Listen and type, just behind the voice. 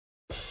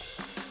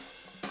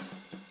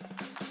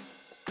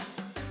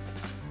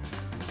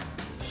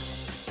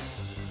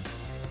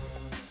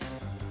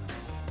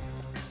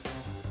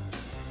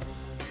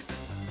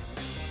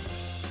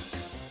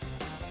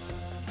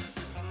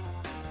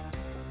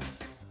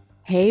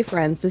Hey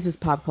friends, this is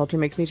Pop Culture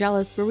Makes Me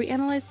Jealous, where we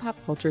analyze pop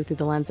culture through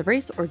the lens of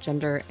race or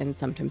gender, and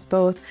sometimes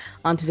both.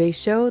 On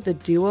today's show, the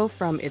duo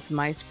from It's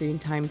My Screen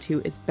Time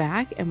 2 is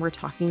back, and we're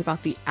talking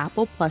about the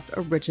Apple Plus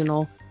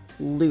original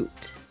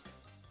Loot.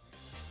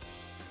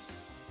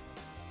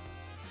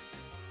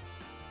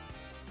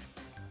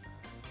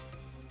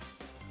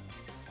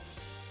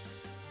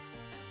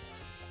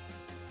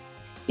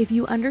 If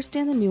you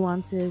understand the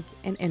nuances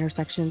and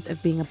intersections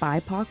of being a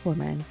BIPOC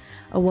woman,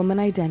 a woman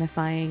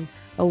identifying,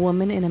 a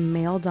woman in a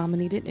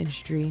male-dominated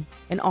industry,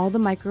 and all the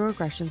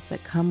microaggressions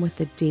that come with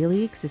the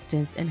daily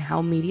existence and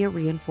how media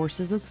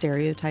reinforces those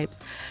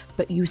stereotypes,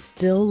 but you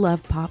still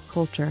love pop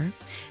culture,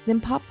 then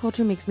Pop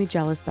Culture Makes Me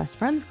Jealous Best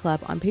Friends Club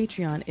on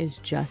Patreon is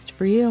just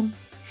for you.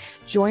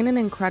 Join an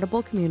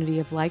incredible community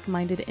of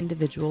like-minded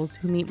individuals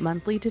who meet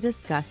monthly to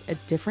discuss a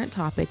different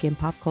topic in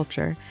pop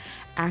culture,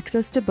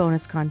 access to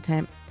bonus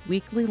content,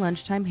 weekly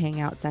lunchtime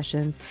hangout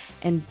sessions,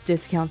 and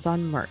discounts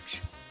on merch.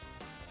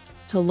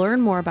 To learn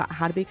more about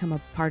how to become a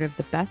part of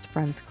the Best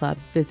Friends Club,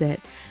 visit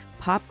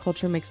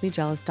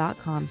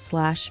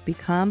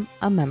popculturemakesmejealous.com/become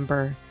a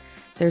member.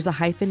 There's a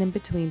hyphen in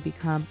between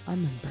become a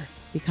member.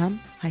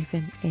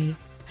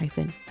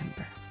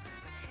 Become-a-member.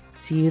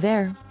 See you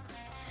there.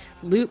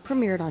 Loot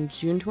premiered on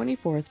June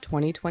 24th,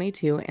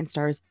 2022 and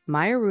stars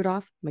Maya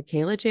Rudolph,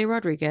 Michaela J.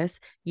 Rodriguez,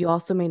 you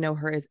also may know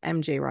her as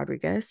MJ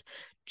Rodriguez,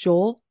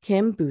 Joel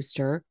Kim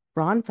Booster,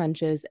 Ron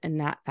Funches, and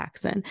Nat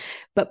Faxon.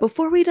 But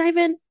before we dive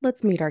in,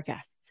 let's meet our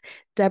guests.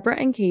 Deborah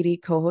and Katie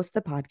co-host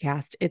the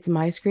podcast It's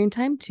My Screen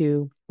Time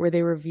 2, where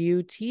they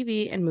review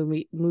TV and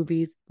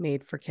movies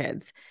made for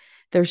kids.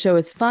 Their show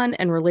is fun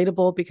and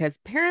relatable because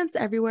parents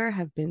everywhere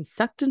have been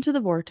sucked into the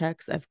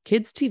vortex of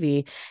kids'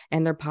 TV,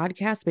 and their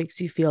podcast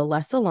makes you feel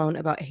less alone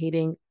about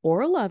hating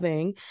or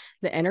loving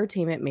the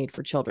entertainment made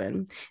for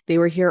children. They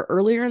were here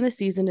earlier in the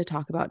season to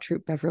talk about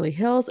Troop Beverly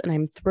Hills, and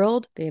I'm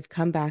thrilled they have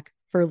come back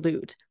for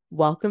Loot.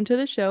 Welcome to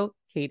the show,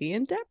 Katie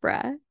and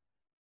Deborah.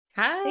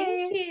 Hi.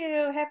 Thank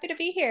you. Happy to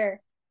be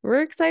here.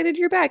 We're excited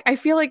you're back. I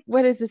feel like,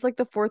 what is this, like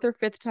the fourth or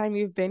fifth time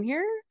you've been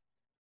here?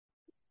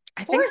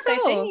 I think Fourth, so. I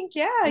think.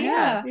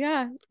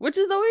 Yeah. Which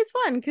is always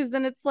fun because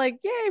then it's like,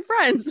 yay,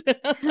 friends.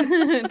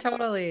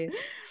 Totally.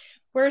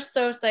 We're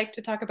so psyched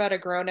to talk about a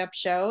grown-up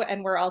show,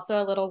 and we're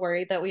also a little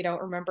worried that we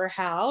don't remember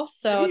how.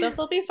 So this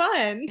will be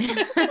fun.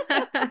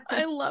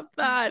 I love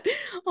that.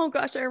 Oh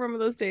gosh, I remember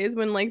those days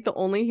when like the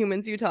only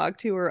humans you talk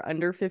to are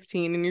under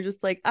 15 and you're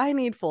just like, I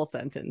need full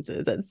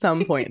sentences at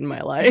some point in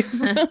my life.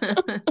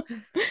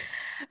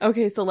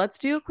 Okay, so let's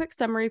do a quick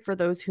summary for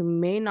those who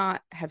may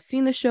not have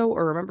seen the show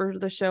or remember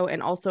the show.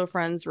 And also,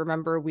 friends,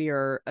 remember we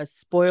are a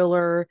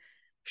spoiler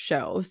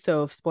show.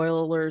 So if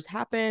spoilers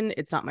happen,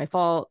 it's not my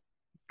fault.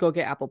 Go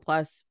get Apple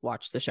Plus,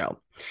 watch the show.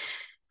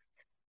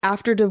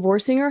 After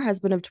divorcing her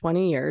husband of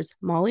 20 years,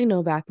 Molly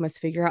Novak must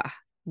figure out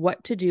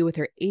what to do with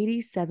her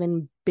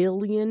 $87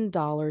 billion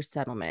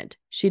settlement.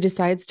 She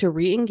decides to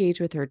re-engage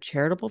with her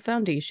charitable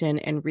foundation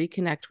and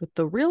reconnect with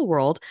the real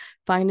world,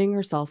 finding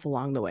herself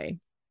along the way.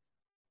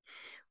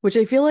 Which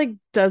I feel like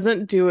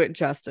doesn't do it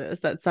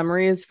justice. That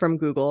summary is from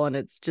Google, and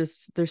it's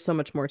just there's so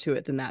much more to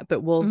it than that.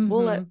 But we'll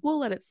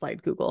let it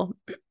slide, Google.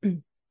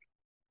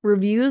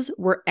 Reviews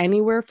were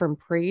anywhere from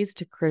praise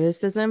to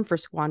criticism for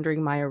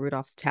squandering Maya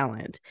Rudolph's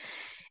talent.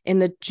 In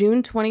the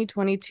June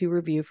 2022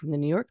 review from the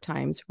New York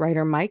Times,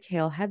 writer Mike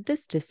Hale had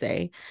this to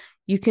say: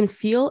 you can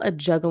feel a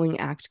juggling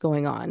act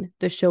going on.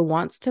 The show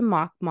wants to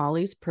mock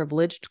Molly's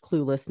privileged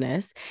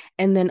cluelessness,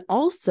 and then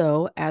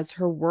also, as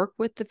her work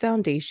with the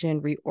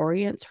foundation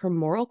reorients her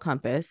moral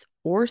compass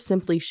or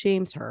simply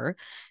shames her,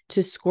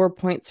 to score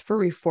points for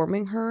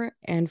reforming her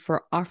and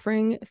for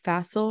offering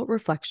facile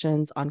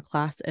reflections on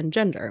class and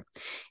gender.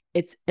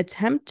 Its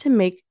attempt to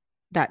make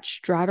that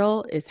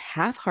straddle is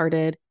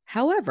half-hearted.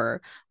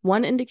 However,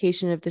 one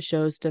indication of the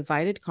show's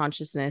divided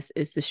consciousness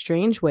is the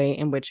strange way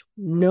in which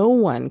no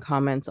one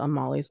comments on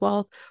Molly's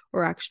wealth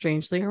or acts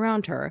strangely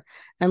around her,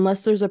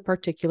 unless there's a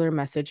particular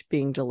message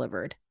being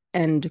delivered.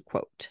 End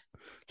quote.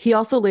 He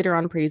also later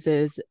on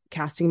praises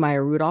casting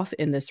Maya Rudolph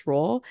in this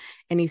role,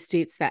 and he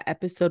states that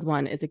episode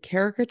 1 is a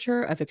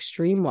caricature of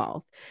extreme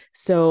wealth.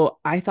 So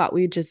I thought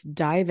we'd just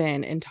dive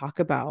in and talk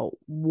about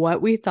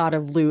what we thought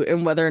of Loot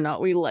and whether or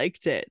not we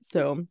liked it.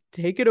 So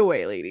take it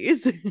away,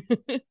 ladies.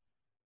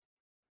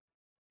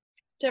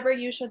 Deborah,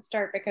 you should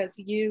start because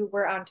you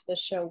were onto the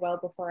show well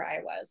before I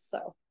was.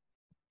 So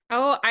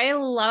Oh, I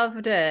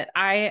loved it.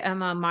 I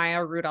am a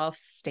Maya Rudolph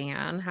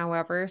stan,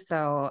 however,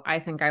 so I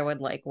think I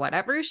would like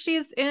whatever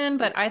she's in,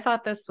 but I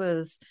thought this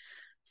was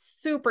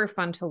super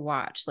fun to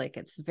watch. Like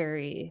it's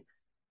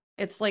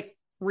like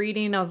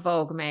reading a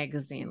Vogue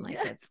magazine. Like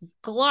it's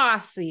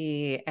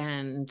glossy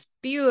and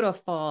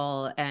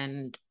beautiful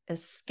and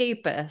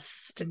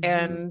escapist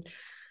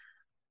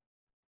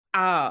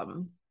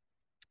um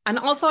and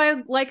also I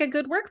like a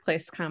good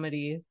workplace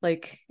comedy.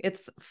 Like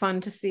it's fun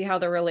to see how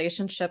the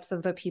relationships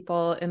of the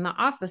people in the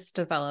office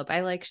develop.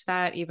 I liked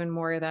that even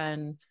more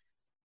than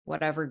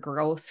whatever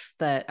growth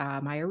that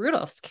Maya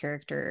Rudolph's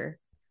character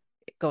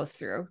goes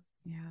through.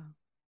 Yeah.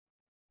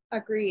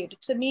 agreed.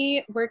 To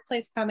me,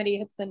 workplace comedy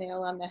hits the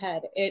nail on the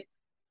head. It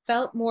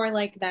felt more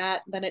like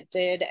that than it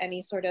did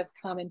any sort of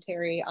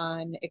commentary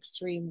on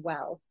extreme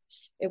wealth.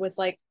 It was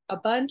like a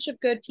bunch of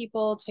good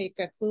people take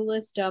a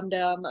clueless dum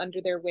dum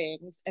under their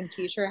wings and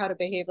teach her how to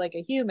behave like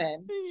a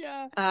human.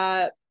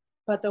 Yeah.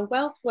 But the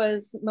wealth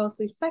was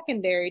mostly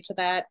secondary to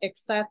that,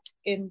 except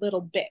in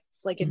little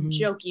bits, like in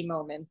jokey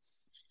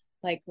moments,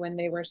 like when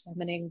they were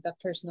summoning the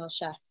personal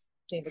chef,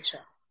 David Shaw.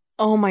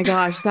 Oh my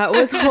gosh, that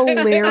was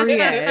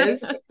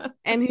hilarious.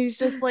 And he's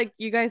just like,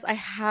 you guys, I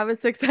have a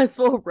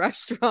successful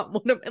restaurant.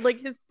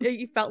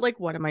 He felt like,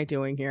 what am I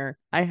doing here?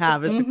 I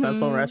have a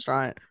successful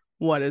restaurant.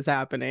 What is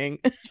happening?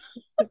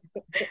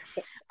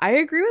 I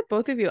agree with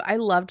both of you. I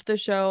loved the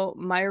show.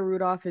 Maya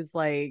Rudolph is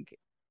like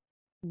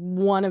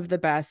one of the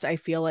best, I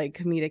feel like,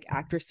 comedic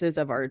actresses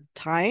of our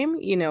time.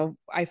 You know,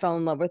 I fell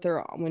in love with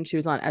her when she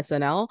was on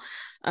SNL.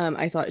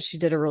 I thought she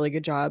did a really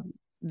good job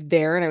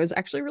there, and I was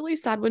actually really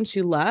sad when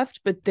she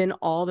left, but then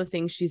all the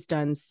things she's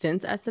done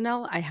since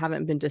SNL, I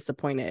haven't been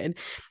disappointed.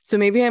 So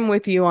maybe I'm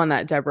with you on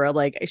that, Deborah.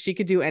 Like, she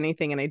could do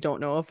anything, and I don't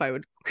know if I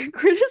would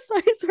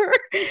criticize her.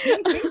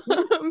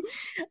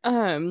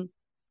 And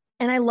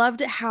I loved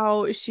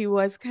how she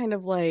was kind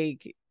of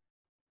like,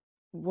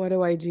 what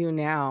do I do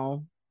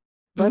now?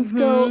 Let's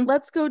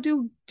go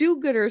do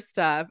gooder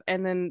stuff.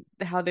 And then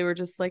how they were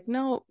just like,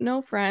 no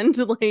friend,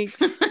 like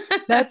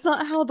that's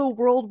not how the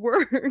world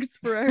works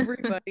for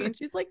everybody. And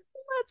she's like,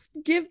 let's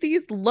give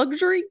these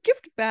luxury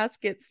gift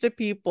baskets to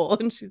people.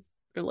 And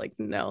they're like,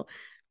 no,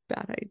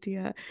 bad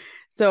idea.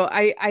 So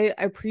I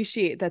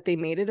appreciate that they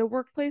made it a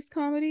workplace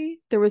comedy.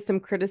 There was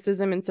some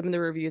criticism in some of the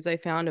reviews I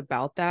found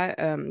about that,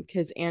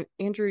 because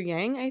Andrew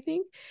Yang, I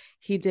think,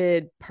 he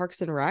did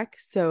Parks and Rec.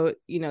 So,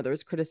 you know, there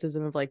was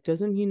criticism of like,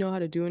 doesn't he know how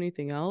to do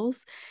anything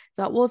else?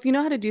 Thought, well, if you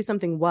know how to do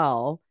something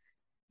well,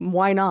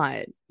 why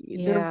not?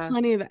 There are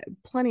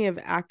plenty of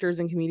actors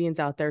and comedians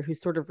out there who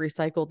sort of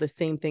recycle the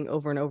same thing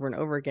over and over and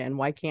over again.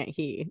 Why can't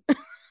he?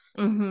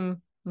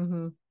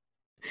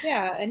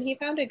 Yeah, and he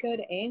found a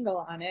good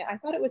angle on it. I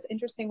thought it was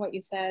interesting what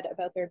you said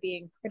about there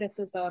being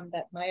criticism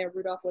that Maya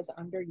Rudolph was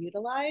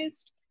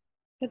underutilized.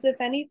 Because if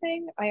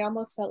anything, I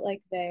almost felt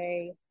like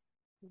they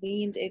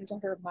leaned into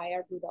her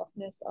Maya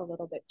Rudolphness a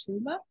little bit too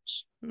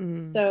much.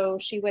 So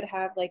she would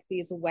have like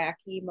these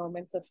wacky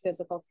moments of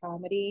physical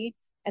comedy,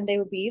 and they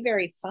would be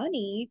very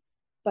funny,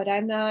 but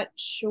I'm not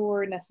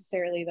sure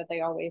necessarily that they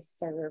always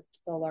served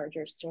the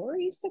larger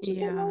story, such as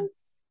it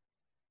was.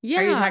 Yeah.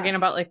 Are you talking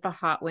about like the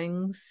hot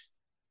wings?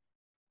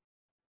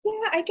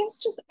 Yeah, I guess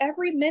just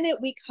every minute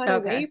we cut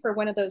away for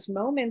one of those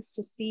moments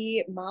to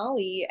see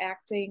Molly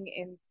acting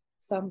in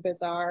some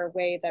bizarre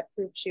way that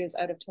proved she was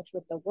out of touch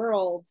with the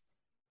world.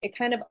 It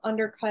kind of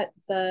undercut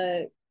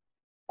the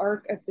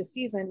arc of the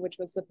season, which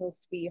was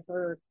supposed to be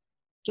her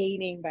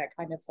gaining that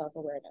kind of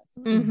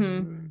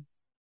self-awareness.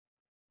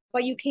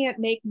 But you can't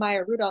make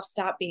Maya Rudolph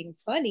stop being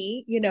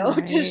funny, you know,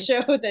 to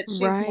show that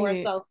she's more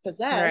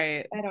self-possessed.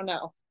 Right. I don't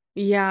know.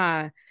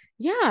 Yeah,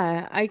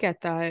 I get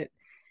that.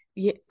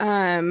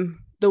 Yeah,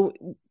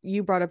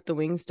 you brought up the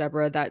wings,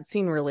 Deborah. That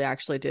scene really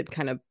actually did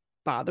kind of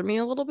bother me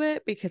a little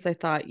bit, because I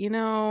thought, you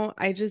know,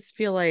 I just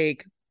feel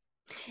like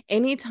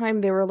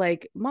anytime they were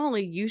like,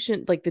 Molly, you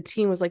shouldn't, like the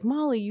team was like,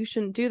 Molly, you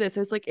shouldn't do this.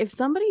 I was like, if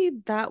somebody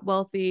that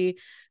wealthy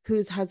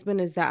whose husband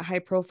is that high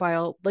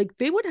profile, like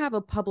they would have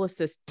a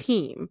publicist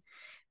team.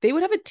 They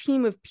would have a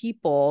team of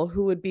people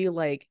who would be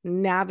like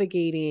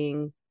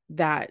navigating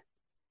that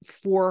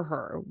for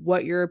her,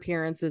 what your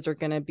appearances are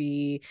going to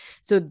be.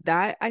 So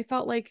that I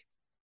felt like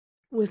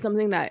was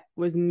something that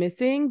was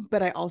missing,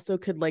 but I also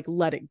could like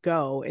let it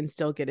go and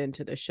still get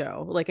into the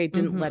show. Like I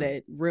didn't let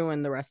it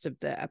ruin the rest of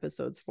the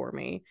episodes for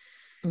me.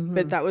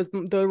 But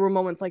there were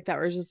moments like that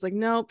where it's just like,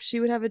 nope, she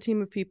would have a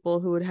team of people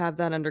who would have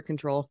that under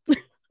control.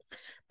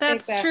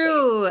 That's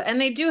true.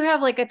 And they do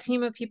have like a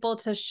team of people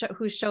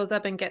who shows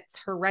up and gets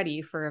her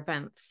ready for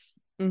events.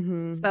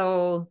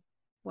 So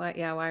why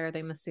are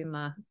they missing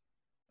the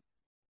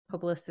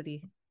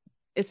publicity?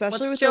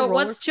 Especially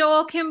what's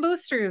Joel Kim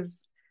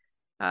Booster's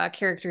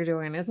character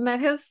doing? Isn't that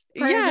his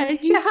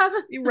job?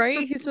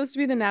 Right, he's supposed to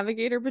be the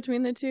navigator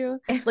between the two.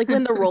 Like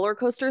when the roller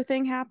coaster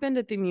thing happened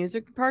at the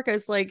music park, I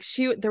was like,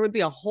 there would be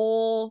a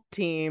whole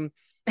team.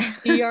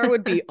 PR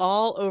would be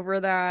all over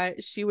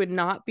that. She would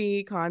not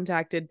be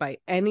contacted by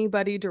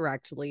anybody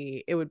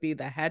directly. It would be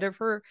the head of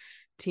her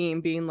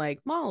team being like,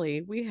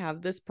 Molly, we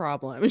have this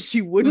problem.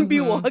 She wouldn't be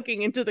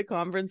walking into the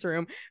conference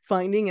room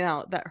finding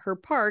out that her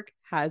park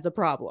has a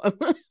problem.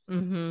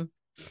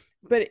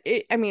 But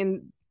I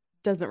mean,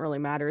 doesn't really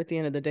matter at the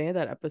end of the day.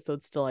 That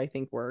episode still, I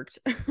think, worked.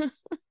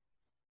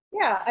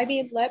 Yeah, I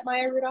mean, let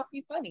Maya Rudolph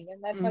be funny,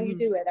 and that's how you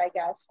do it, I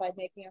guess, by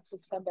making us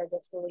suspend our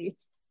disbelief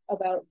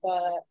about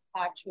the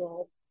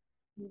actual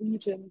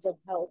legions of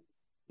help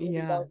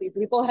wealthy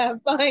people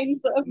have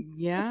behind them.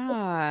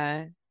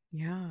 Yeah.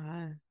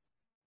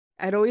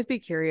 I'd always be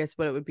curious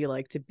what it would be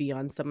like to be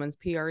on someone's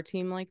PR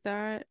team like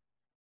that.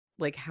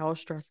 Like, how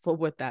stressful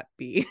would that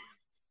be?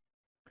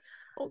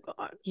 Oh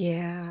God.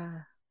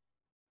 Yeah.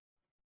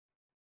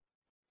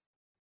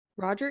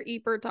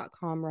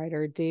 RogerEbert.com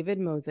writer David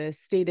Moses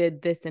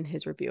stated this in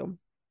his review.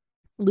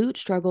 Lute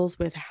struggles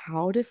with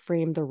how to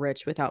frame the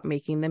rich without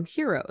making them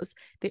heroes.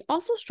 They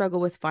also struggle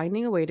with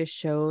finding a way to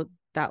show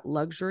that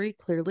luxury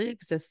clearly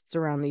exists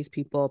around these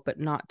people, but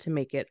not to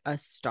make it a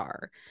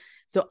star.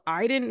 So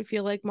I didn't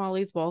feel like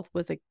Molly's Wealth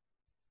was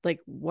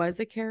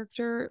a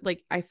character.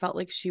 Like I felt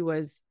like she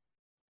was,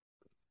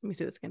 let me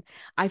say this again.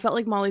 I felt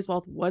like Molly's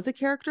Wealth was a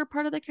character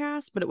part of the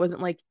cast, but it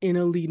wasn't like in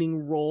a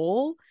leading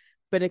role.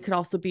 But it could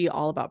also be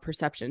all about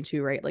perception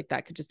too, right? Like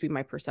that could just be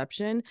my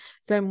perception.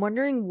 So I'm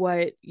wondering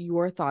what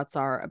your thoughts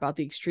are about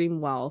the extreme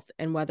wealth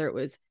and whether it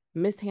was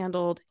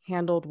mishandled,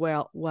 handled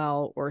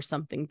well, or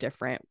something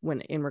different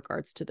when in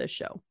regards to this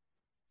show.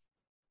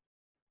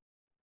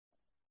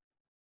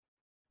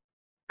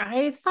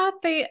 I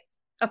thought they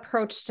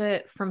approached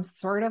it from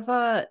sort of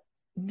a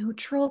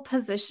neutral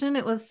position.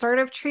 It was sort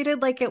of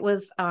treated like it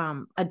was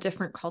a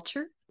different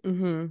culture.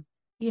 Mm-hmm.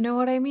 You know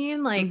what I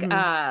mean? Like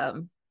Mm-hmm.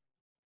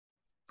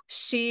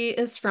 she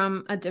is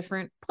from a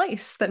different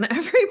place than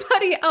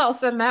everybody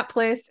else, and that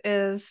place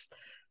is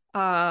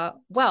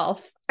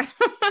wealth.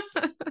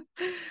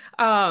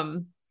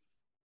 um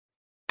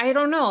I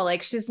don't know,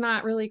 like she's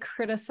not really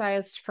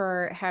criticized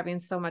for having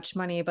so much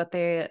money, but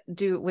they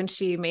do when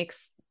she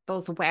makes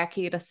those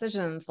wacky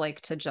decisions, like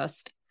to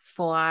just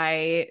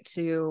fly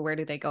to, where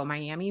do they go,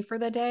 Miami for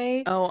the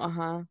day, Oh,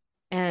 uh-huh.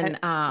 and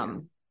Yeah.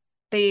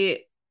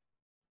 they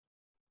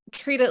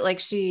treat it like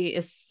she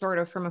is sort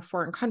of from a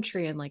foreign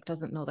country and like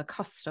doesn't know the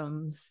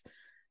customs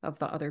of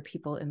the other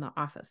people in the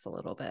office a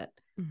little bit.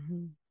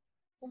 Mm-hmm.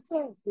 That's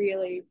a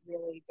really,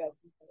 really good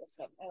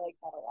comparison. I like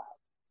that a lot.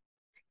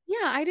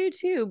 Yeah, I do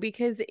too,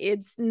 because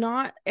it's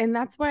not, and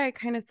that's why I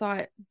kind of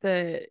thought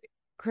the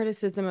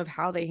criticism of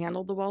how they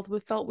handled the wealth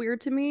felt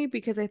weird to me,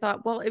 because I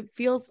thought, well, it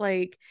feels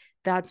like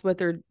that's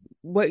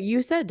what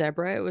you said,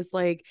 Deborah. It was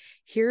like,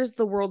 here's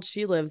the world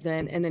she lives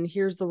in, and then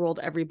here's the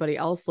world everybody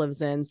else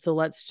lives in. So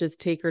let's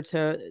just take her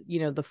to,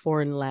 the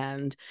foreign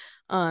land.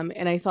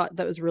 And I thought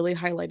that was really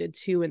highlighted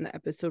too in the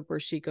episode where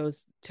she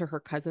goes to her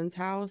cousin's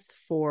house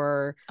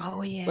for Oh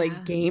like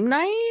yeah. game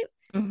night,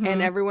 and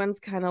Mm-hmm. everyone's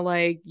kind of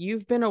like,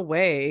 you've been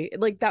away.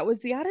 Like that was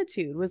the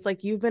attitude, was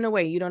like, you've been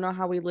away, you don't know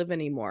how we live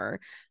anymore.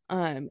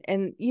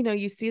 And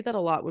you see that a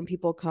lot when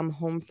people come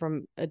home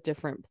from a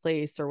different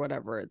place or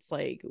whatever. It's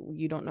like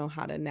you don't know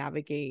how to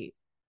navigate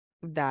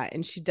that,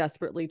 and she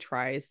desperately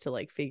tries to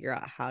like figure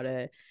out how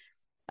to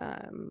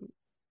um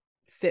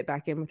fit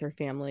back in with her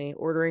family,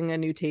 ordering a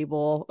new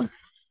table.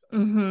 She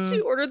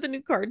Mm-hmm. ordered the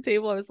new card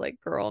table. I was like,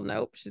 girl,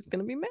 nope, she's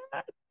gonna be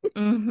mad.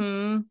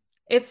 Mm-hmm.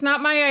 It's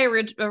not my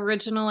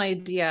original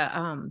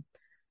idea.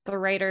 The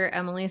writer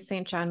Emily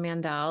St. John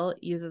Mandel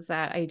uses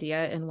that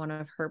idea in one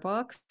of her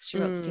books. She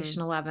wrote Mm,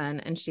 Station 11,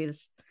 and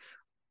she's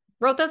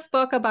wrote this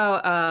book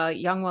about a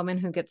young woman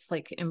who gets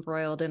like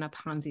embroiled in a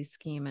Ponzi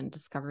scheme and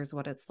discovers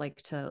what it's like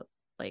to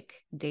like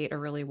date a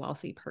really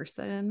wealthy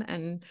person.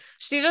 And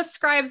she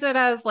describes it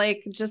as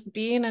like just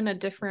being in a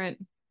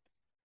different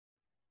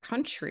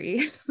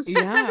country as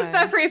yeah.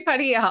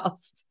 everybody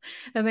else.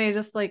 And they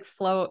just like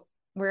float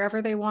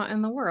wherever they want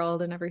in the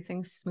world, and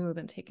everything's smooth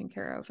and taken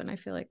care of. And I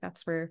feel like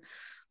that's where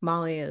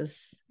Molly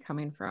is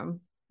coming from.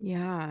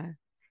 Yeah.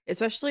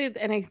 Especially,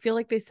 and I feel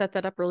like they set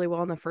that up really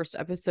well in the first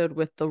episode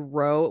with the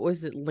row.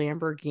 Was it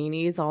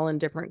Lamborghinis all in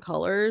different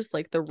colors,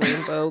 like the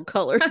rainbow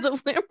colors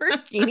of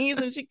Lamborghinis,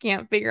 and she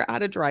can't figure out how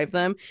to drive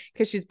them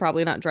because she's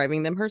probably not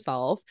driving them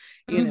herself.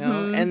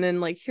 Mm-hmm. And then,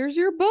 like, here's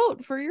your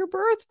boat for your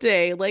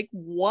birthday. Like,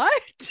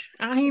 what?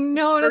 I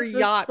know, Or it's this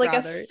yacht, like a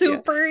rather. Yeah.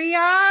 super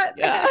yacht.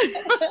 Yeah.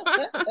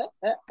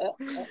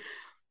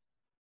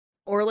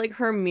 Or like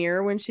her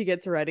mirror when she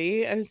gets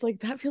ready. I was like,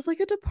 that feels like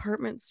a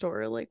department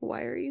store. Like,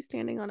 why are you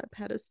standing on a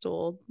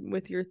pedestal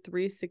with your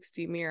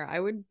 360 mirror? I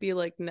would be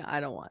like, no, I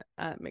don't want.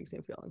 It makes me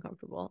feel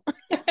uncomfortable.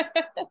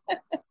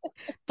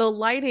 The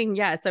lighting,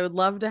 yes, I would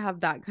love to have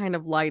that kind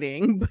of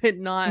lighting, but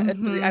not a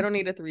three. I Mm-hmm. don't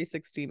need a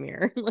 360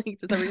 mirror. Like,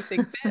 does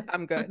everything fit?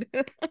 I'm good.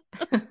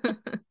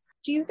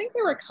 Do you think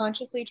they were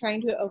consciously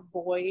trying to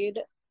avoid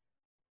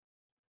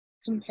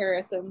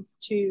comparisons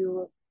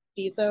to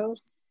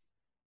Bezos?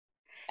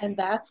 And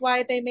that's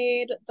why they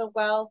made the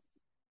wealth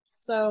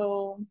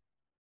so,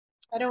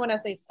 I don't want to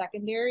say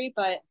secondary,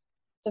 but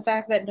the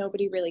fact that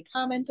nobody really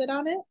commented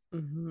on it.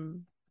 Mm-hmm.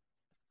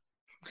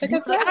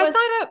 Because See, that I was,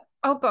 thought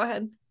oh, go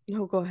ahead.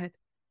 No, go ahead.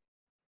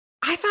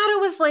 I thought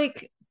it was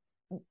like,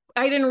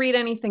 I didn't read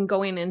anything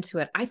going into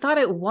it. I thought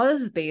it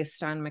was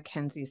based on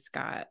Mackenzie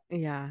Scott.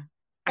 Yeah.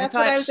 I that's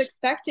what I thought was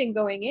expecting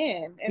going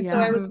in. And so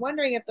I Yeah. was Mhm.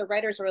 wondering if the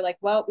writers were like,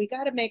 well, we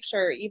got to make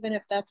sure, even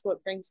if that's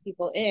what brings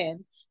people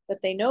in,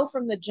 that they know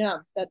from the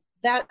jump that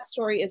that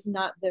story is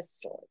not this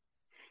story.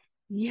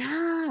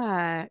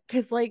 Yeah.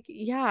 Cause like,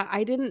 yeah,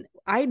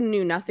 I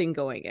knew nothing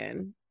going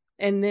in.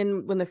 And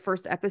then when the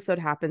first episode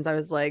happens, I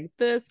was like,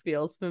 this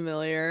feels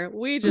familiar.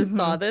 We just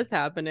saw Mhm. this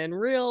happen in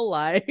real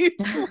life.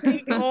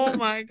 Like, oh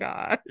my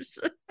gosh.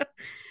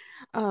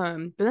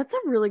 But that's a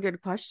really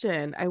good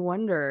question. I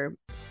wonder.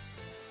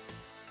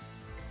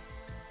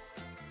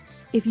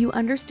 If you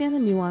understand the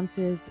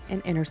nuances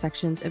and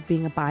intersections of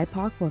being a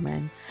BIPOC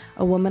woman,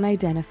 a woman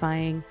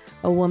identifying,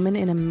 a woman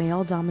in a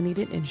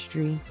male-dominated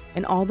industry,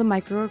 and all the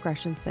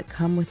microaggressions that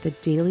come with the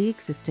daily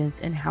existence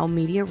and how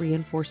media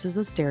reinforces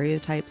those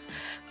stereotypes,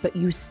 but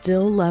you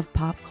still love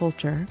pop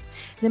culture,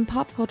 then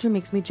Pop Culture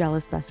Makes Me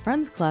Jealous Best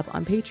Friends Club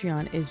on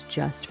Patreon is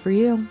just for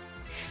you.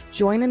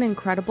 Join an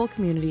incredible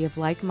community of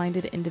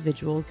like-minded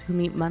individuals who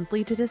meet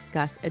monthly to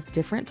discuss a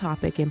different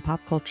topic in pop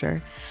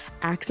culture,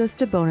 access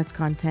to bonus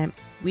content,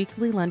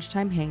 weekly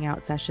lunchtime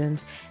hangout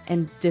sessions,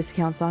 and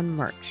discounts on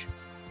merch.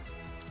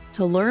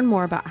 To learn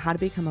more about how to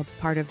become a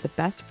part of the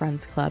Best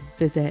Friends Club,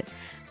 visit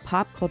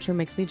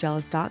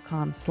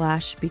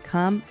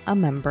popculturemakesmejealous.com/become a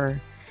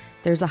member.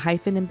 There's a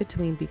hyphen in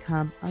between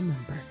become a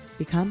member.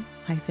 Become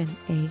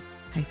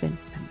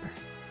 -a-member.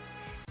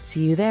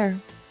 See you there.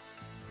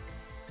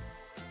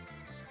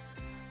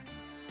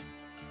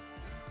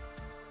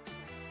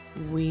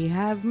 We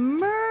have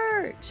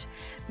merch.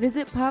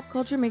 Visit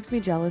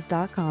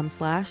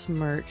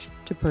popculturemakesmejealous.com/merch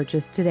to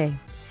purchase today.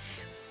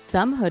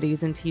 Some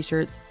hoodies and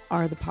t-shirts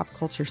are the pop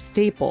culture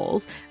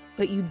staples,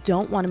 but you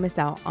don't want to miss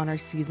out on our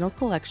seasonal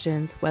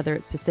collections, whether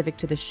it's specific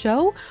to the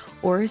show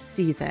or a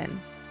season.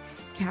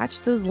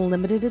 Catch those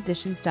limited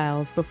edition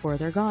styles before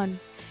they're gone.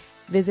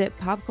 Visit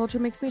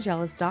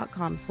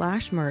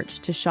popculturemakesmejealous.com/merch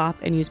to shop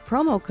and use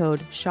promo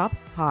code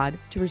SHOPPOD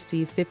to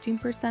receive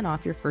 15%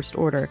 off your first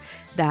order.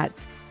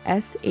 That's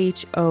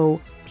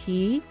SHOPPOD.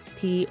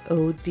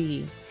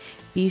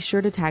 Be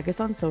sure to tag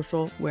us on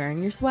social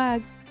wearing your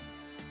swag.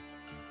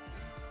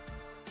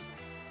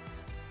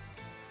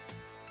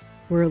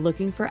 We're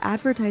looking for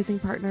advertising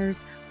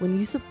partners. When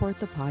you support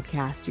the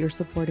podcast, you're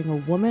supporting a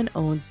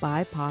woman-owned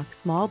BIPOC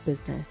small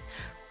business.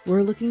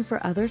 We're looking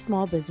for other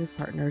small business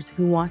partners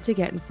who want to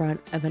get in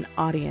front of an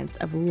audience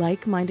of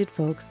like-minded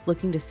folks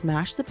looking to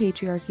smash the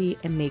patriarchy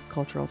and make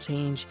cultural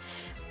change.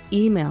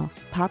 Email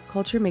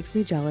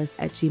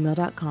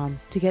popculturemakesmejealous@gmail.com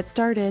to get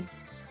started.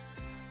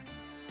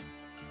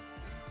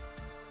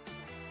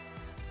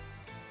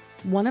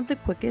 One of the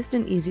quickest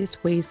and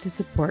easiest ways to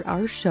support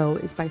our show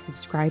is by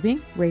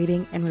subscribing,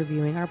 rating, and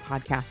reviewing our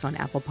podcast on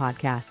Apple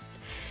Podcasts.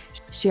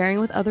 Sharing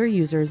with other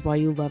users why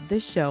you love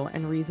this show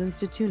and reasons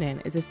to tune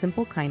in is a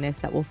simple kindness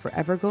that will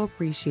forever go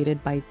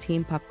appreciated by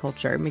Team Pop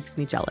Culture Makes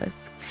Me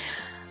Jealous.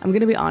 I'm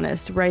going to be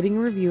honest, writing a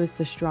review is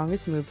the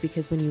strongest move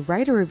because when you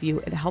write a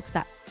review, it helps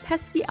that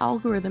pesky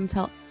algorithm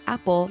tell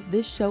Apple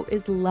this show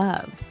is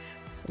loved.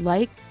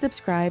 Like,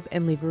 subscribe,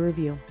 and leave a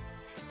review.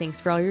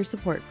 Thanks for all your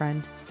support,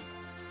 friend.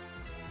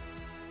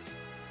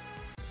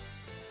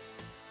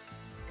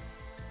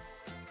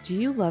 Do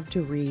you love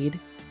to read?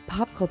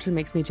 Pop Culture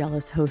Makes Me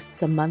Jealous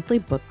hosts a monthly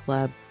book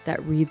club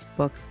that reads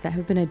books that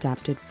have been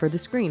adapted for the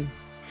screen.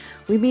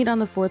 We meet on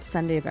the fourth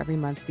Sunday of every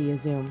month via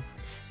Zoom.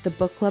 The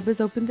book club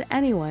is open to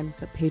anyone,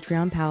 but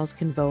Patreon pals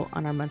can vote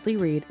on our monthly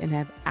read and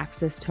have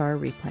access to our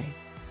replay.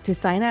 To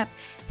sign up,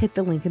 hit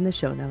the link in the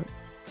show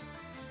notes.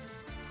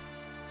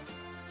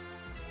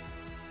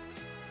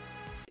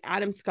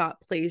 Adam Scott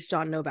plays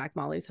John Novak,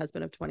 Molly's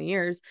husband of 20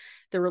 years.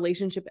 The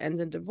relationship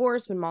ends in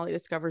divorce when Molly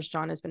discovers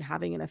John has been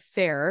having an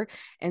affair.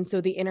 And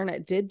so the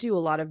internet did do a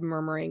lot of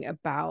murmuring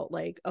about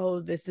like, oh,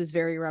 this is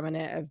very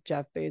reminiscent of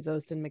Jeff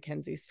Bezos and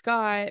Mackenzie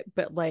Scott.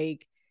 But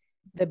like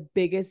the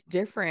biggest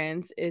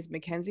difference is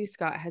Mackenzie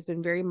Scott has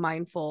been very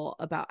mindful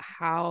about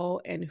how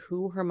and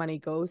who her money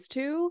goes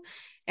to.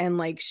 And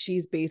like,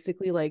 she's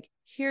basically like,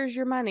 here's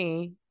your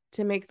money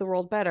to make the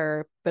world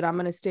better, but I'm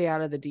going to stay out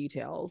of the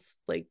details.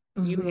 Like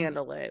you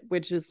handle it,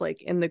 which is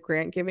like in the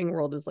grant giving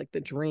world is like the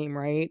dream,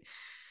 right?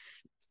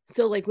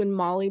 So like when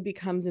Molly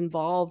becomes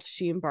involved,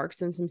 she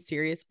embarks in some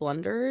serious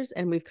blunders,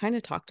 and we've kind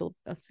of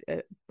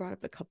brought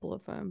up a couple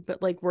of them,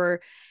 but like were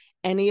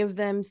any of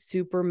them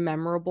super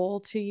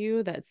memorable to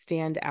you that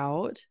stand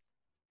out?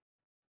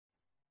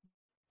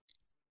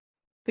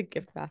 The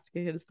gift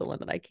basket is the one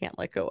that I can't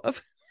let go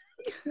of.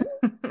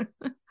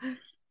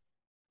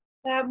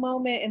 That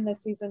moment in the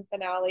season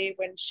finale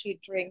when she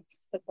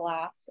drinks the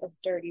glass of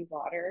dirty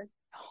water.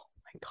 Oh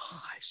my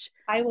gosh.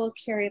 I will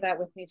carry that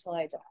with me till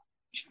I die.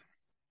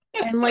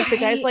 And like the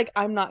guy's like,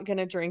 I'm not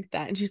gonna drink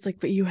that. And she's like,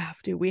 but you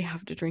have to. We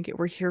have to drink it.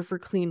 We're here for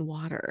clean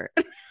water.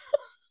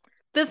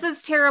 This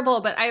is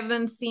terrible, but I've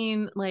been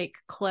seeing like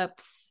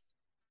clips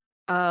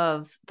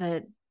of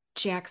the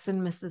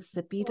Jackson,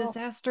 Mississippi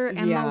disaster,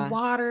 and the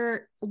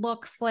water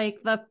looks like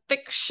the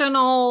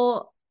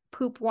fictional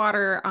poop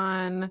water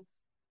on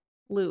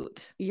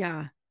Loot.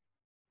 Yeah.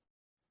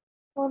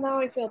 Well, now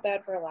I feel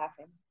bad for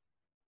laughing.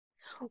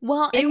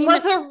 Well, it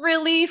was a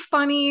really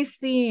funny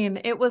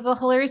scene. It was a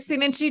hilarious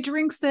scene, and she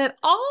drinks it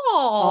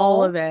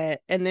all of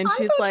it, and then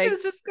she's like, she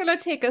was just gonna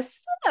take a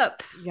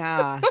sip.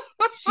 Yeah,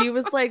 she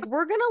was like,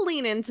 "We're gonna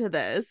lean into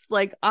this.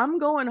 Like, I'm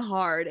going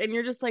hard," and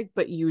you're just like,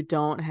 "But you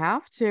don't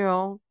have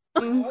to,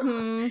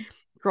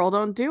 girl.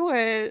 Don't do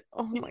it."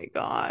 Oh my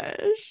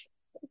gosh.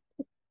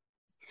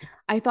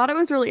 I thought it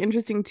was really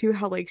interesting too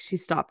how like she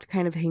stopped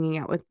kind of hanging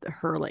out with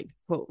her like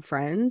quote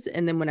friends,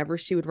 and then whenever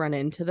she would run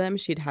into them,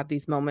 she'd have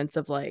these moments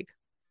of like,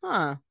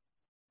 huh,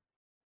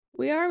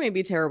 we are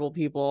maybe terrible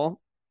people.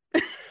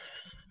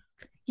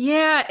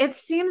 Yeah, it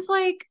seems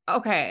like,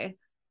 okay,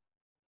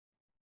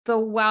 the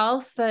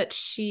wealth that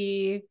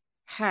she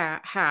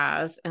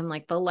has and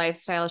like the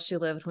lifestyle she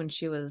lived when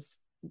she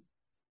was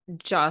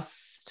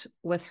just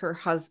with her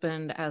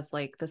husband as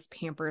like this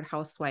pampered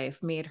housewife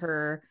made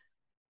her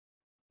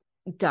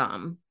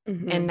dumb. And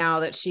Mm-hmm. now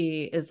that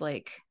she is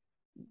like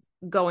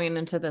going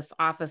into this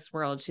office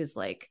world, she's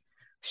like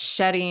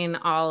shedding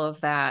all of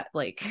that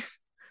like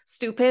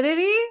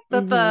stupidity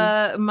that Mm-hmm.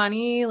 the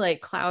money like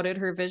clouded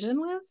her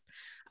vision with.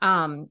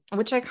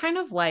 Which I kind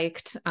of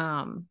liked.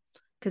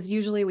 Because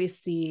usually we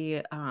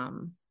see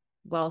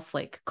wealth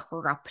like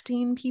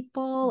corrupting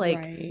people. Like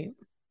Right.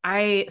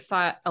 I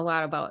thought a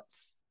lot about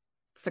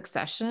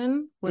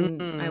Succession when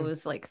I Mm-hmm.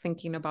 was like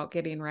thinking about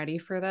getting ready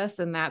for this,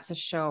 and that's a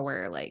show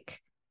where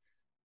like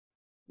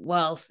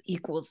wealth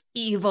equals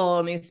evil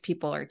and these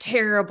people are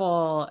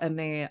terrible and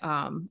they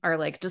are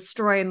like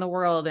destroying the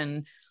world,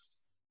 and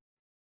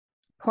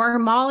poor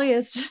Molly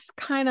is just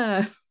kind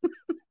of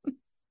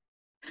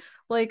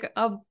like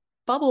a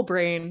bubble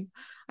brain.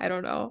 I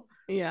don't know.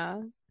 Yeah.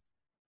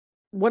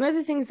 One of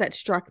the things that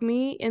struck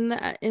me in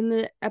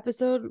the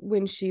episode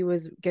when she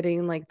was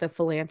getting like the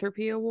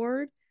philanthropy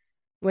award,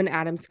 when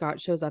Adam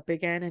Scott shows up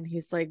again and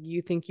he's like,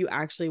 "You think you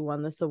actually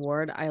won this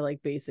award? I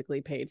like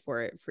basically paid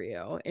for it for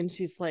you." And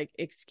she's like,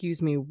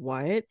 "Excuse me,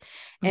 what?"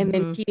 And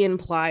then Mm-hmm. he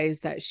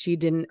implies that she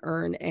didn't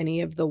earn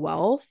any of the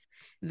wealth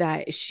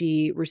that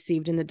she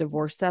received in the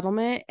divorce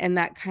settlement. And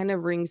that kind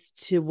of rings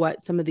to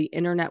what some of the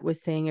internet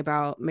was saying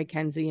about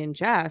Mackenzie and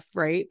Jeff,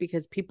 right?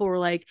 Because people were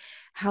like,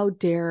 how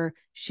dare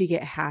she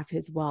get half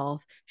his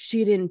wealth?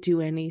 She didn't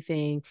do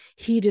anything.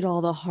 He did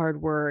all the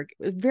hard work.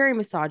 Very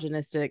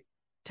misogynistic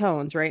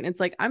tones, right? And it's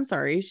like, I'm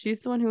sorry,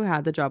 she's the one who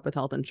had the job with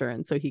health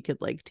insurance so he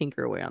could like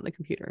tinker away on the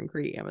computer and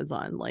create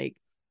Amazon. Like,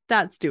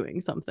 that's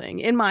doing something,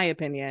 in my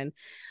opinion.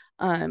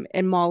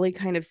 And Molly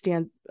kind of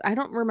stands, I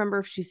don't remember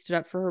if she stood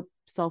up for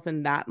herself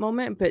in that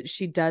moment, but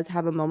she does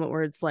have a moment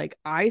where it's like,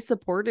 I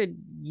supported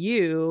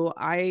you,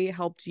 I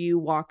helped you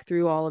walk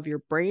through all of your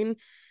brain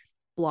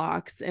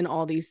blocks and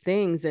all these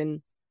things.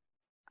 And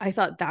I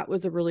thought that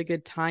was a really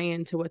good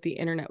tie-in to what the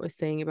internet was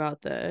saying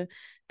about the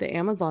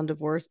Amazon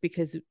divorce,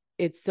 because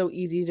it's so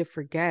easy to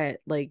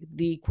forget like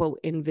the quote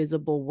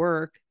invisible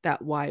work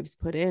that wives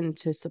put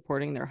into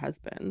supporting their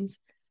husbands.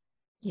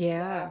 Yeah,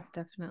 Yeah,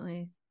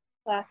 definitely.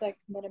 classic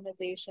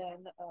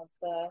minimization of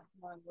the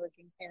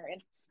non-working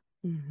parent.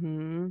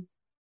 Mm-hmm.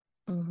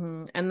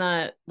 Mm-hmm. And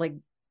the like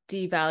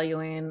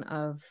devaluing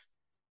of,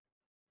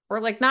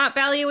 or like not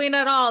valuing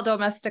at all,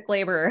 domestic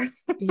labor.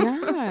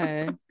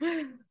 Yeah.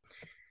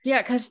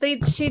 Yeah, because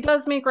she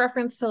does make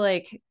reference to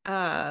like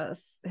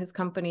his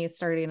company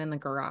starting in the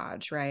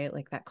garage, right?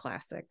 Like that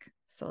classic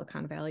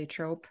Silicon Valley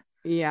trope.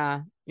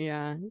 Yeah,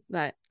 yeah.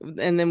 That,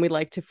 and then we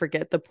like to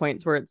forget the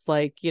points where it's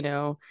like,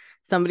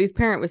 somebody's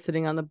parent was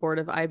sitting on the board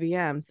of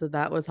IBM, so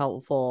that was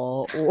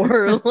helpful.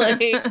 Or like,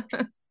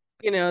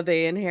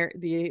 they inherit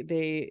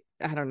they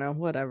I don't know,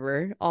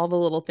 whatever. All the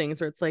little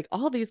things where it's like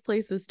all these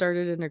places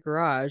started in a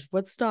garage.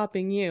 What's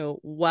stopping you?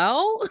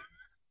 Well,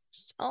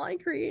 shall I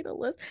create a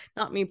list?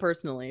 Not me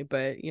personally,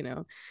 but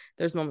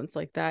there's moments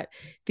like that.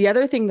 The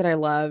other thing that I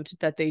loved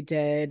that they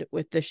did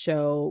with the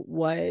show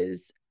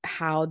was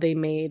how they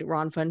made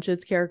Ron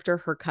Funch's character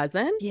her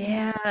cousin.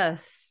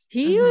 Yes.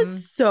 He was Mm-hmm.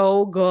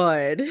 so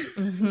good.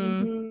 Mm-hmm.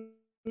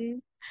 Mm-hmm.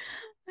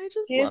 I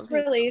just His love him so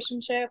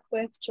relationship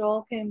with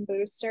Joel Kim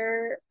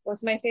Booster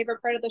was my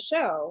favorite part of the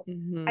show.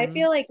 much. I Mm-hmm.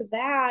 feel like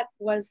that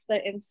was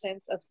the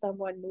instance of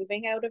someone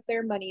moving out of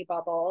their money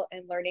bubble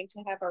and learning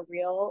to have a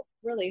real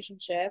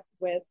relationship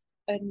with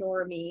a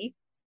normie.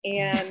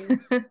 And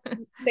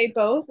they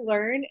both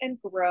learn and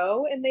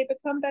grow and they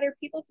become better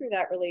people through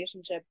that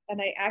relationship. And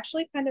I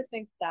actually kind of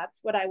think that's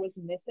what I was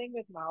missing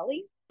with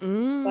Molly,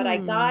 but I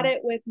got Mm.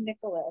 it with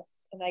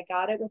Nicholas and I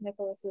got it with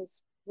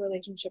Nicholas's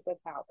relationship with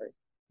Howard.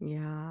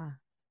 Yeah.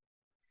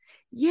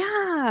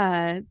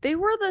 Yeah,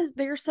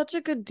 they're such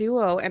a good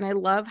duo, and I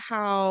love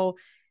how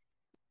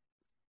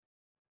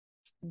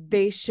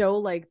they show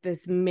like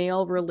this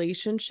male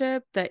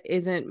relationship that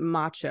isn't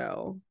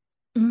macho.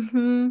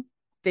 Mm-hmm.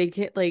 They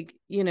get like,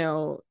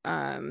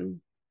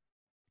 Kim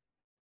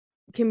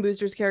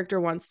Booster's character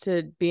wants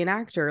to be an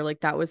actor,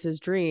 like that was his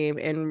dream,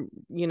 and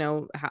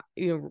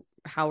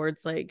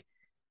Howard's like,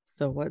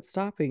 so what's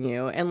stopping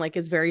you? And like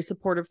is very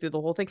supportive through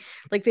the whole thing.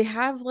 Like they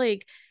have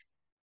like,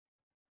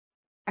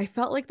 I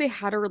felt like they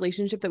had a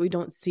relationship that we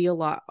don't see a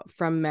lot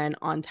from men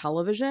on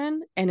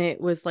television, and it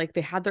was like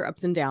they had their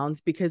ups and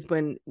downs, because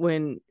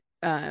when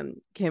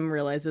Kim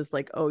realizes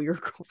like, oh, your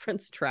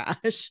girlfriend's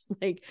trash,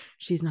 like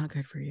she's not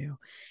good for you,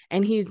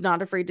 and he's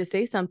not afraid to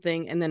say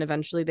something, and then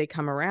eventually they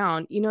come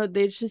around.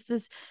 There's just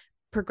this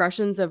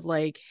progressions of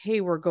like, hey,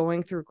 we're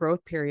going through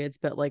growth periods,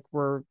 but like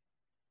we're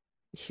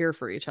here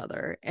for each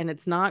other, and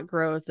it's not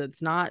gross,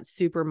 it's not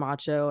super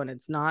macho, and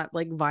it's not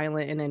like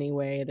violent in any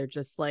way. They're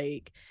just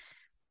like,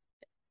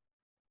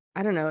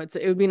 I don't know.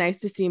 It would be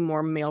nice to see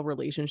more male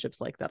relationships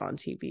like that on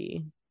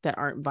TV that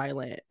aren't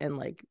violent and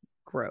like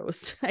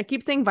gross. I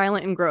keep saying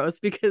violent and gross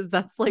because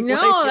that's like No,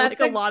 what I feel that's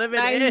like a lot of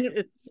it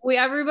is.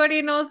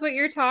 Everybody knows what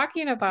you're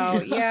talking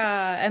about.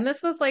 Yeah. And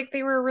this was like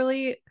they were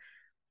really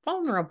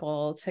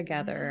vulnerable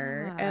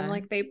together and Yeah.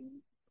 like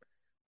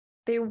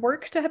they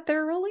worked at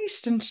their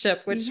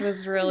relationship, which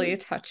was really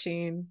Yes.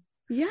 touching.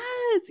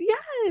 Yes,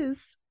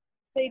 yes.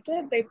 They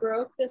did. They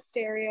broke the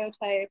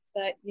stereotype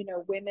that,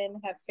 women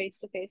have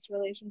face-to-face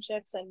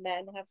relationships and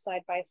men have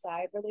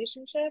side-by-side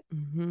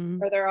relationships, Mhm.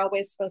 where they're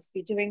always supposed to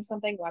be doing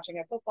something, watching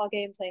a football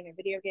game, playing a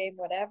video game,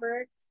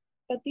 whatever.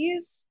 But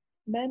these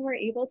men were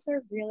able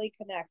to really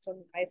connect.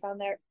 And I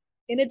found that,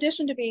 in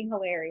addition to being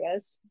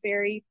hilarious,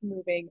 very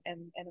moving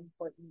and an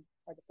important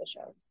part of the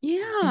show.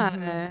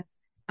 Yeah,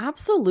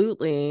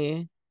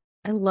 absolutely.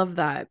 I love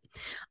that.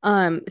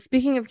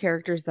 Speaking of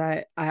characters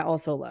that I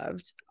also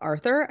loved,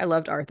 Arthur, I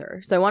loved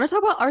Arthur. So I want to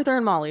talk about Arthur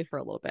and Molly for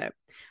a little bit.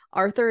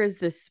 Arthur is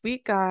this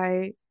sweet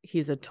guy.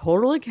 He's a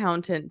total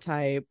accountant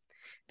type.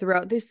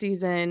 Throughout this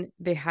season,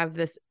 they have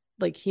this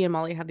like he and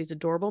Molly have these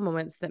adorable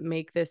moments that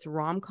make this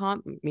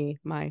rom-com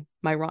my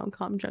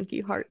rom-com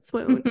junkie heart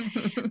swoon.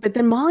 But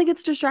then Molly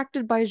gets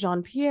distracted by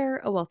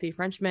Jean-Pierre, a wealthy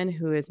Frenchman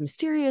who is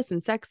mysterious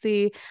and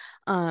sexy.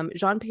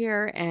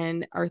 Jean-Pierre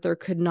and Arthur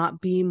could not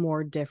be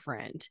more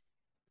different.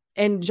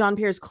 And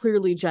Jean-Pierre's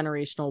clearly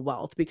generational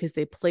wealth because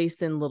they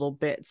place in little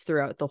bits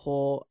throughout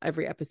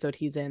every episode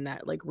he's in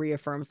that like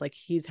reaffirms like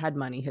he's had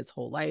money his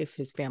whole life,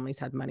 his family's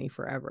had money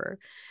forever.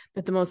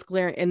 But the most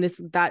glaring, and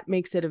that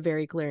makes it a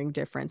very glaring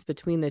difference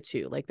between the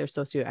two, like their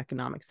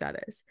socioeconomic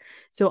status.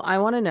 So I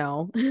want to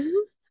know,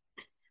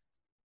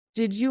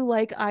 did you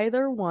like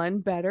either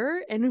one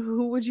better, and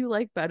who would you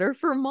like better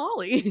for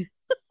Molly?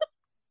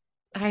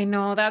 I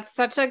know that's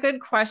such a good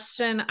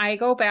question. I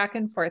go back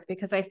and forth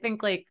because I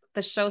think like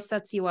the show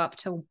sets you up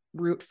to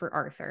root for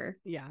Arthur.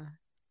 Yeah.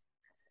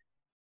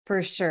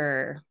 For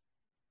sure.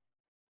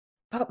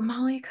 But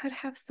Molly could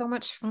have so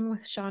much fun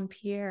with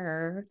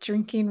Jean-Pierre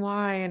drinking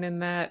wine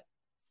and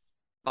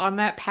on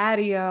that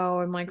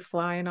patio and like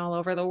flying all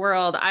over the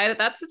world.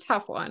 That's a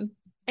tough one.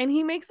 And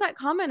he makes that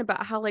comment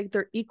about how like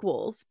they're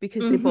equals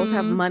because they both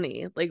have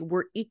money. Like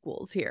we're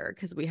equals here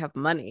because we have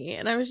money.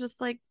 And I was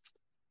just like,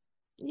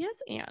 yes,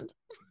 and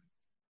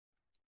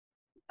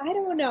I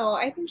don't know.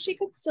 I think she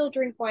could still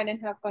drink wine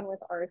and have fun with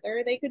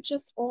Arthur. They could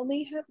just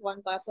only have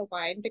one glass of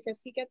wine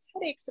because he gets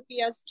headaches if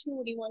he has two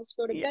and he wants to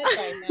go to bed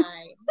by 9.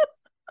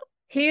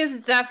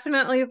 He's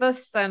definitely the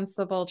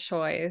sensible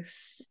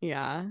choice.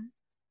 Yeah.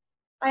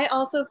 I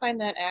also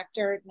find that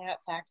actor, Nat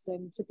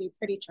Faxon, to be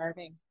pretty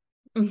charming.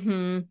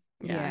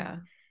 Yeah.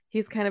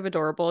 He's kind of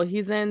adorable.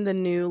 He's in the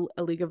new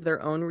A League of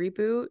Their Own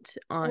reboot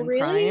on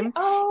Really? Prime.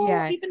 Oh,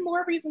 Yeah. even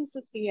more reasons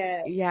to see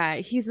it. Yeah,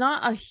 he's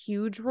not a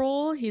huge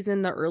role. He's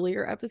in the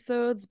earlier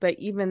episodes, but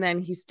even then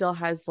he still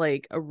has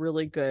like a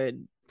really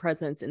good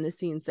presence in the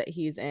scenes that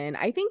he's in.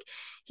 I think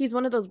he's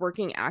one of those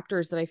working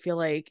actors that I feel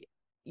like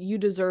you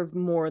deserve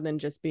more than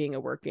just being a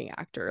working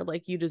actor.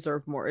 Like you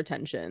deserve more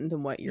attention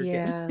than what you're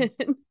given.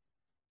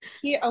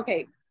 He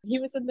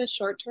was in the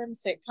short-term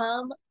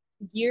sitcom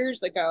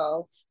years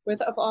ago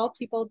with, of all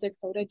people,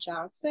 Dakota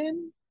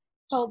Johnson,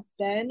 called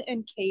Ben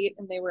and Kate,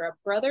 and they were a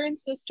brother and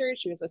sister.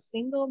 She was a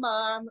single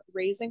mom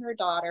raising her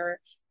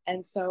daughter,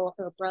 and so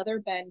her brother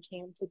Ben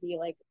came to be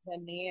like the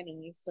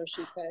nanny so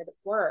she could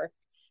work.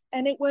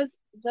 And it was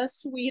the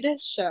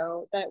sweetest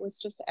show that was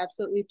just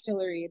absolutely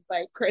pilloried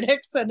by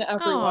critics and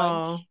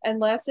everyone, and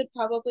lasted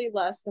probably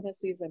less than a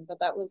season. But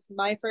that was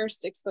my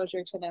first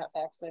exposure to Nat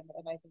Faxon,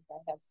 and I think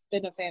I have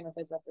been a fan of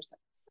his ever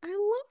since. I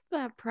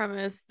love that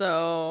premise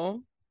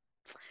though.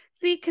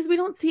 See, because we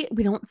don't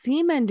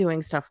see men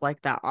doing stuff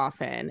like that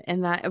often.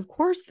 And that of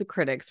course the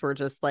critics were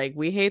just like,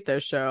 we hate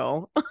this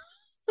show.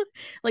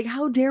 Like,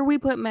 how dare we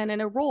put men in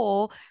a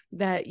role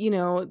that,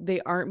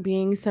 they aren't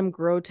being some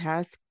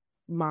grotesque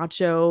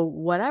macho,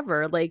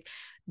 whatever. Like,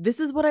 this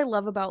is what I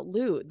love about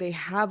Loot. They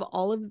have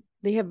all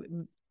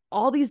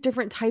these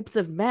different types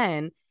of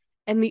men,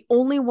 and the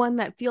only one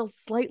that feels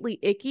slightly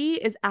icky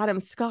is Adam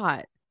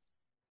Scott.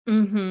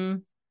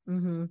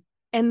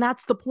 And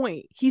that's the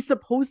point. He's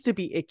supposed to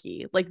be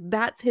icky. Like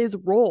that's his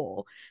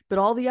role. But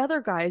all the other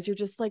guys, you're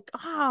just like,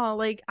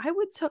 like I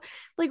would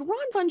like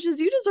Ron Funches,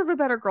 you deserve a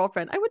better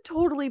girlfriend. I would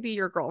totally be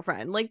your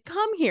girlfriend. Like,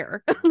 come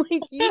here.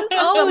 Like you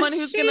deserve someone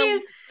who's gonna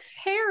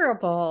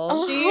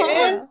terrible. She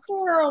is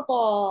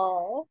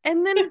horrible.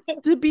 And then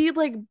to be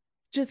like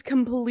just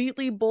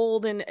completely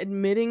bold and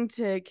admitting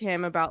to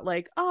Kim about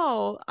like,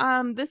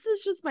 this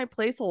is just my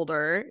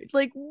placeholder.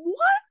 Like,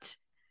 what?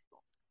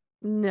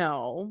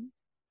 No.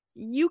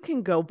 You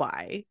can go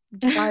bye.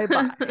 Like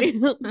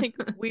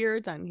we're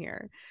done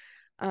here.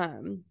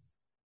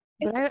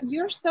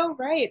 You're so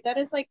right. That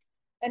is like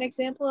an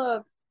example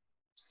of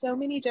so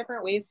many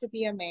different ways to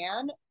be a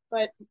man,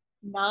 but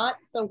not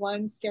the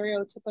one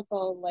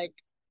stereotypical like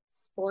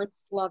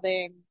sports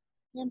loving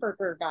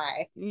hamburger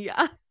guy.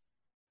 Yeah.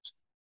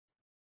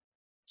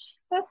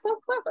 That's so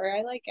clever.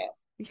 I like it.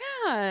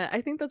 Yeah,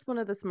 I think that's one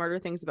of the smarter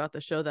things about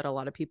the show that a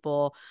lot of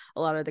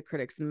the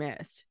critics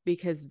missed,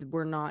 because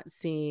we're not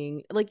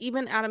seeing, like,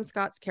 even Adam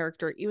Scott's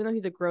character, even though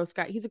he's a gross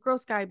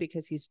guy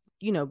because he's,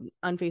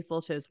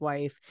 unfaithful to his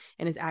wife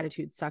and his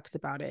attitude sucks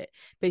about it,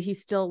 but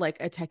he's still like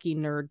a techie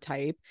nerd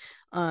type.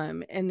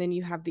 And then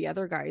you have the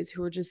other guys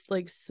who are just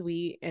like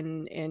sweet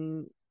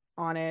and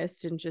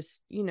honest and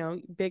just,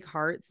 big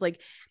hearts. Like,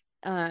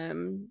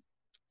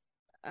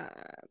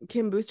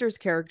 Kim Booster's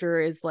character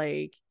is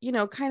like,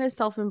 kind of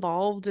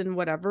self-involved and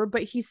whatever,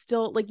 but he's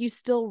still like, you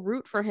still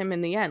root for him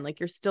in the end. Like,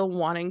 you're still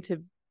wanting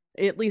to,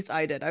 at least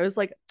I did. I was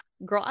like,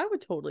 girl, I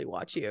would totally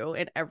watch you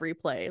in every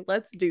play.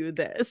 Let's do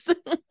this.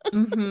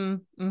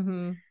 And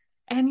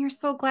you're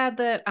so glad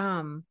that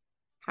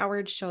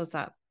Howard shows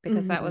up,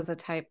 because that was a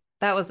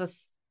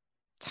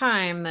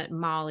time that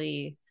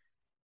Molly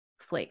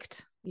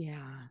flaked.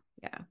 Yeah,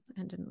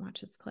 and didn't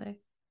watch his play.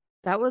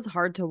 That was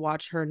hard to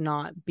watch her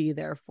not be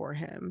there for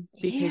him,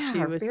 because she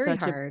was very such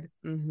hard.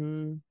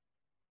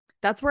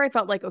 That's where I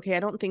felt like, okay, I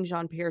don't think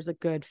Jean-Pierre's a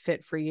good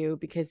fit for you,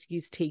 because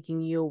he's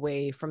taking you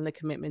away from the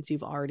commitments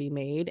you've already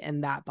made,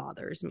 and that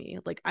bothers me.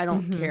 Like, I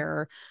don't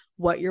care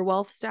what your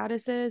wealth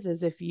status is,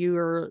 as if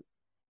you're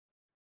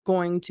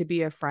going to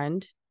be a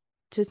friend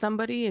to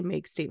somebody and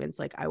make statements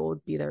like, I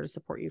will be there to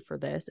support you for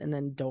this, and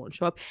then don't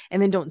show up,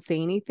 and then don't say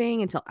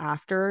anything until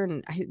after.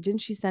 And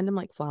didn't she send him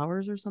like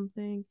flowers or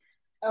something?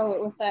 Oh,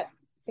 it was that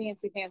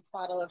fancy pants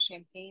bottle of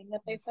champagne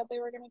that they said they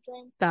were going to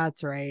drink.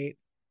 That's right.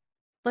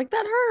 Like,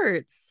 that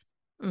hurts.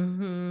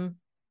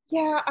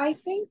 Yeah, I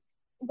think,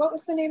 what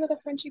was the name of the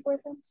Frenchie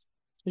boyfriend?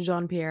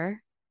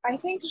 Jean-Pierre. I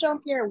think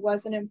Jean-Pierre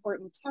was an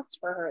important test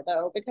for her,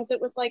 though, because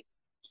it was like,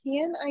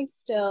 can I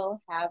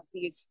still have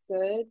these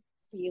good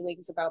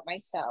feelings about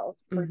myself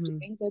for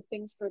doing good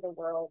things for the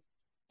world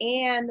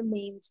and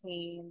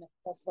maintain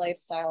this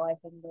lifestyle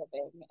I've been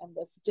living and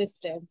this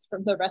distance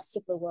from the rest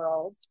of the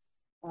world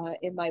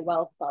in my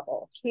wealth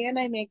bubble? Can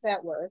I make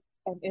that work?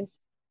 And is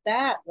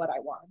that what I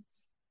want?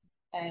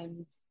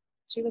 And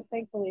she was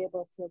thankfully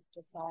able to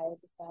decide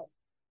that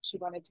she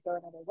wanted to go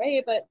another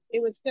way, but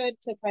it was good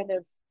to kind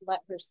of let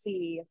her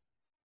see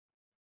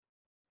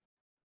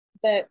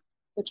that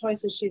the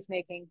choices she's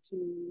making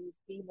to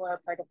be more a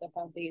part of the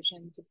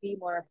foundation, to be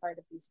more a part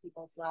of these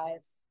people's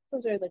lives,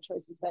 those are the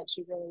choices that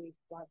she really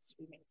wants to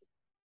be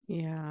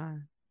making. Yeah.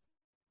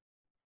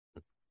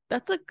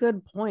 That's a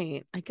good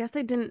point. I guess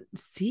I didn't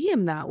see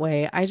him that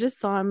way. I just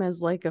saw him as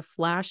like a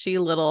flashy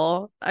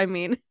little,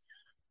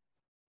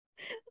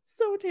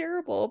 so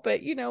terrible.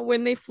 But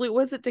when they flew,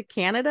 was it to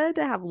Canada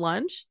to have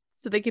lunch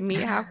so they could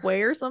meet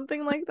halfway or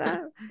something like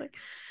that? Like,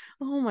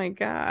 oh my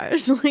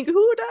gosh, like,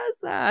 who does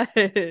that?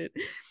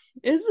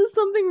 Is this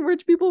something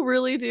rich people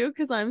really do?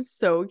 Because I'm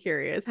so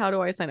curious. How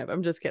do I sign up?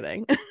 I'm just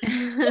kidding.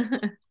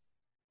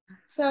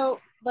 So,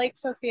 like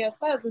Sophia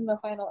says in the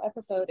final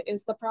episode,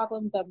 is the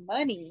problem the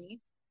money,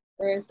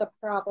 or is the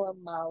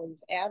problem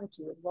Molly's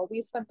attitude? Well,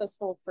 we spent this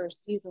whole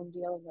first season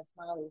dealing with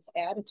Molly's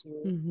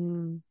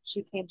attitude.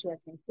 She came to a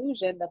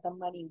conclusion that the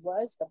money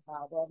was the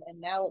problem,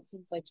 and now it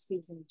seems like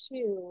season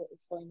 2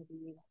 is going to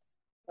be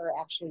her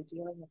actually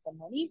dealing with the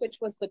money, which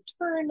was the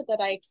turn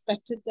that I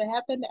expected to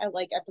happen at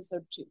like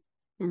episode 2.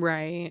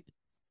 Right.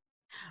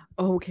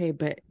 Okay,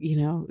 but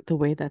the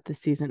way that the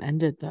season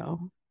ended,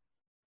 though,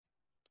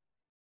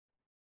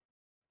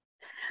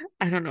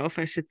 I don't know if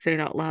I should say it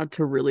out loud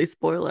to really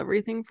spoil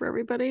everything for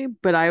everybody,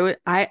 but I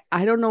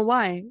don't know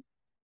why.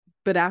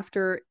 But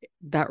after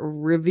that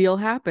reveal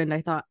happened,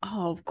 I thought,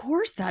 oh, of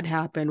course that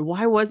happened.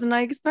 Why wasn't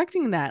I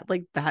expecting that?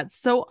 Like, that's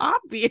so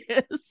obvious.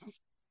 It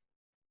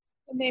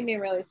made me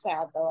really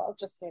sad, though. I'll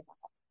just say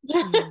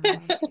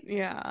that.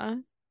 Yeah.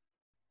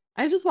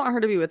 I just want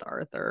her to be with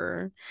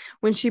Arthur.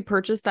 When she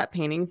purchased that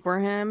painting for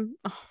him,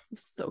 oh,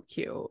 so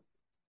cute.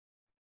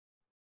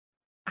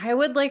 I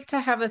would like to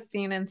have a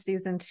scene in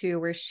season 2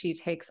 where she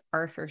takes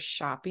Arthur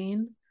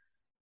shopping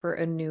for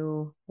a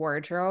new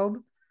wardrobe.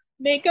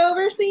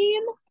 Makeover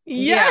scene?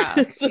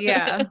 Yes.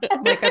 Yeah.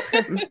 Like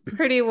a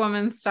pretty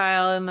woman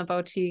style in the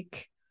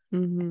boutique.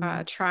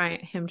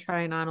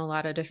 Trying on a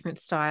lot of different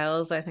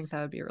styles. I think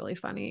that would be really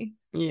funny.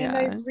 Yeah.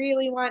 And I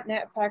really want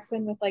Nat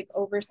Faxon with like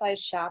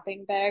oversized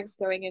shopping bags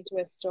going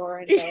into a store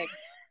and going,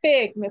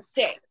 big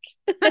mistake.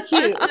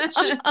 Huge.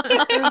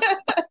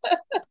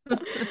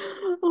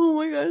 Oh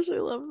my gosh, I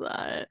love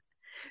that.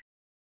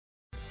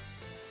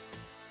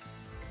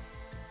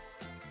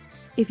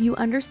 If you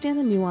understand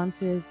the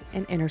nuances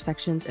and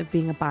intersections of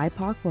being a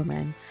BIPOC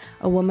woman,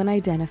 a woman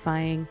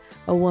identifying,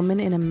 a woman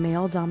in a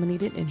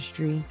male-dominated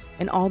industry,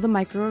 and all the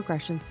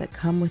microaggressions that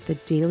come with the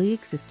daily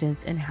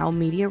existence and how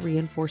media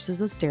reinforces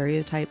those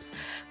stereotypes,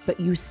 but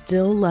you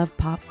still love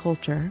pop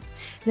culture,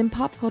 then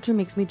Pop Culture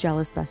Makes Me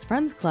Jealous Best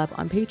Friends Club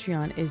on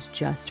Patreon is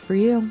just for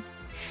you.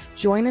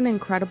 Join an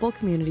incredible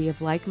community of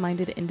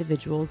like-minded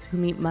individuals who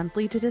meet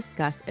monthly to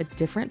discuss a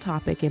different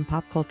topic in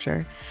pop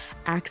culture,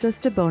 access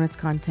to bonus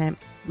content,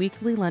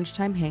 weekly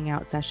lunchtime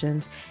hangout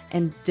sessions,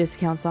 and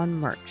discounts on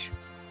merch.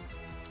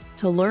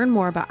 To learn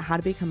more about how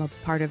to become a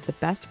part of the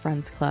Best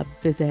Friends Club,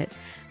 visit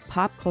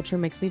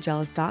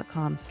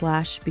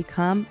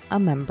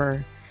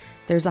popculturemakesmejealous.com/become-a-member.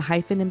 There's a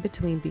hyphen in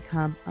between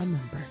become a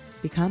member.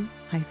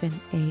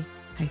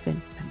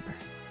 Become-a-member.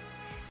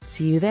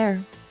 See you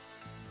there.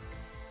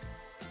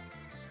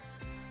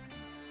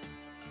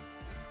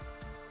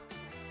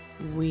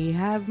 We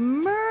have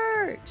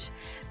merch.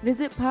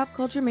 Visit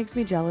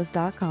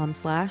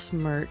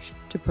popculturemakesmejealous.com/merch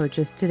to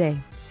purchase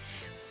today.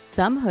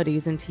 Some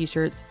hoodies and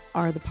t-shirts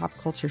are the pop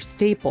culture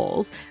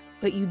staples,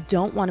 but you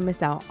don't want to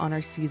miss out on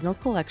our seasonal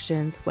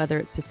collections, whether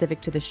it's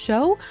specific to the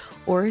show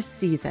or a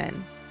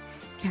season.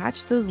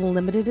 Catch those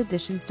limited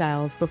edition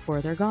styles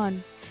before they're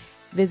gone.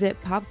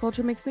 Visit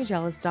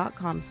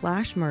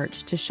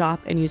popculturemakesmejealous.com/merch to shop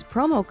and use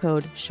promo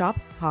code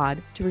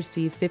SHOPPOD to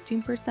receive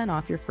 15%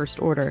 off your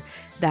first order.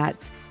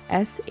 That's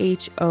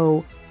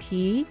SHOPPOD.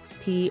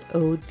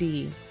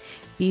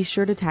 Be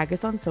sure to tag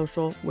us on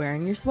social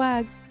wearing your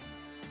swag.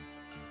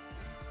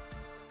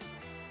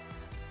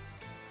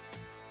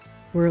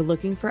 We're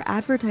looking for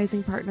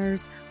advertising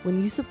partners.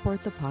 When you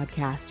support the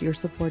podcast, you're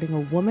supporting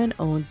a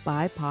woman-owned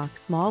BIPOC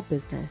small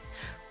business.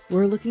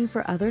 We're looking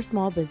for other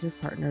small business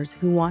partners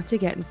who want to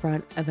get in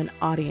front of an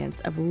audience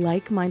of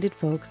like-minded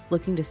folks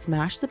looking to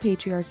smash the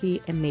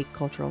patriarchy and make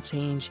cultural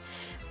change.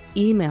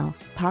 Email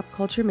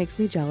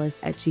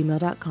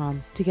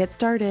popculturemakesmejealous@gmail.com to get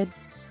started.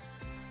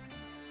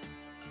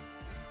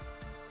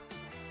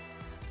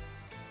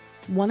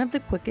 One of the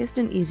quickest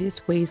and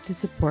easiest ways to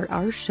support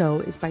our show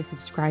is by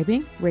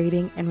subscribing,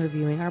 rating, and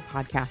reviewing our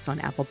podcast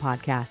on Apple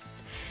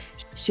Podcasts.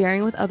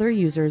 Sharing with other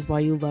users why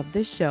you love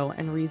this show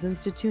and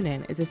reasons to tune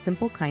in is a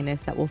simple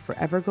kindness that will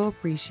forever go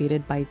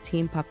appreciated by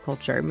Team Pop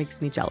Culture Makes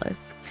Me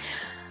Jealous.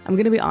 I'm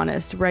going to be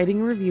honest,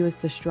 writing a review is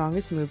the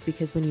strongest move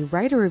because when you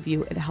write a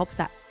review, it helps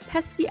that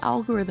pesky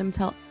algorithm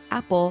tell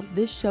Apple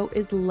this show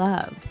is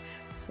loved.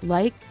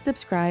 Like,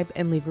 subscribe,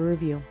 and leave a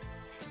review.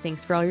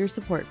 Thanks for all your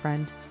support,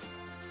 friend.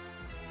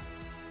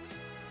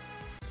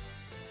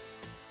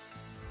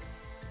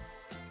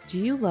 Do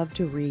you love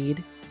to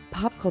read?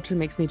 Pop Culture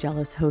Makes Me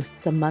Jealous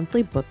hosts a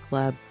monthly book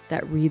club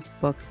that reads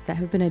books that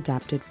have been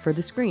adapted for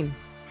the screen.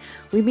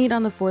 We meet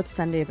on the fourth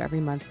Sunday of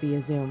every month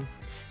via Zoom.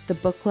 The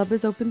book club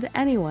is open to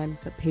anyone,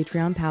 but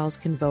Patreon pals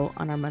can vote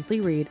on our monthly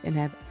read and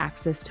have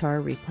access to our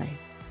replay.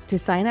 To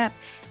sign up,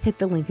 hit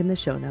the link in the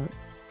show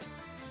notes.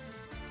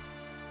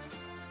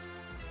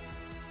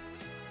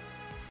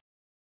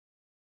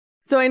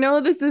 So I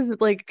know this is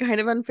like kind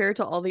of unfair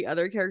to all the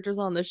other characters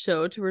on the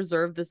show to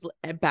reserve this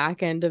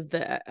back end of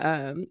the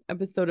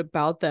episode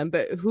about them,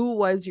 but who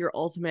was your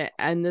ultimate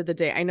end of the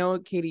day? I know,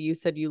 Katie, you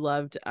said you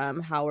loved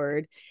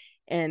Howard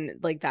and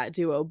like that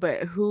duo,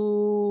 but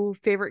who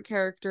favorite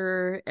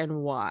character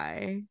and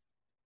why?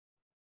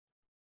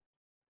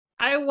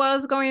 I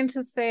was going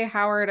to say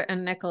Howard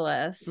and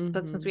Nicholas,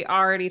 but since we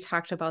already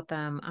talked about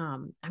them,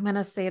 I'm going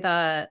to say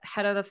the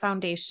head of the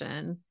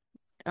foundation.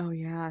 Oh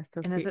yeah,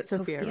 and is it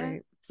Sophia?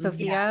 Right?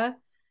 Sophia,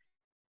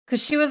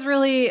 because she was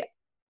really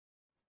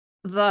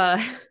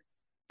the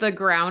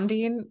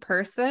grounding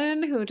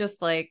person who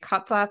just like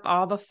cuts off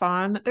all the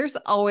fun. There's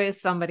always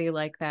somebody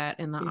like that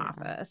in the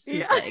office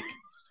who's like,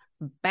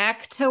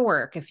 back to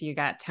work. If you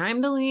got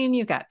time to lean,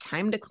 you got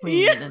time to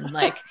clean. And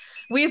like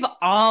we've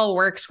all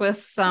worked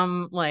with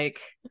some like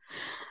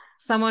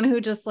someone who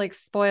just like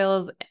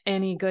spoils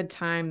any good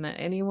time that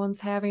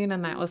anyone's having,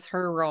 and that was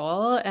her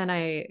role. And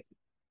I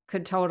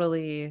could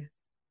totally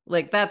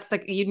like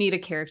you need a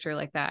character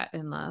like that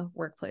in the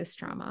workplace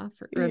drama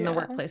or in the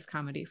workplace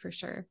comedy for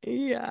sure.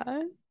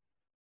 Yeah.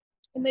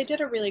 And they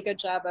did a really good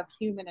job of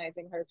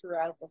humanizing her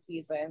throughout the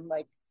season.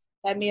 Like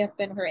that may have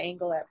been her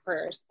angle at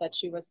first, that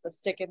she was the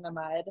stick in the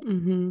mud,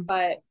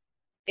 but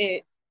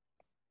it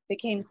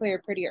became clear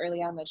pretty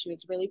early on that she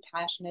was really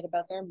passionate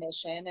about their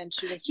mission and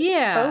she was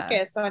just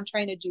focused on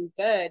trying to do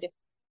good.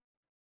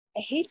 I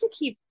hate to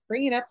keep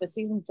bringing up the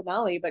season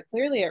finale, but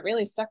clearly it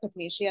really stuck with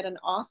me. She had an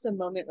awesome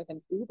moment with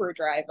an Uber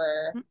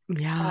driver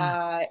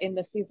in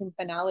the season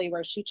finale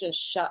where she just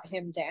shut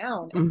him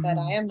down and said,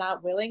 I am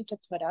not willing to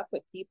put up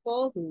with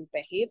people who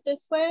behave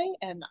this way,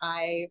 and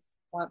I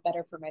want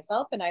better for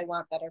myself and I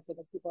want better for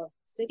the people of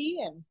the city.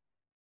 And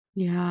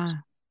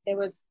it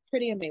was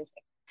pretty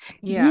amazing.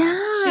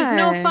 Yeah. She's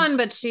no fun,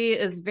 but she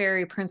is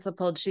very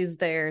principled. She's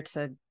there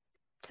to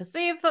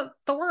save the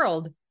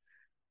world.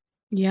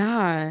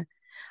 Yeah.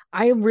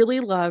 I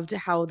really loved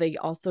how they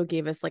also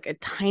gave us like a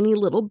tiny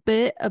little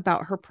bit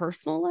about her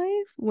personal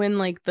life when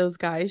like those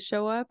guys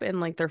show up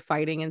and like they're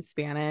fighting in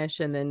Spanish,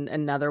 and then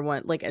another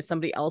one, like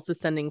somebody else is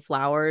sending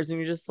flowers, and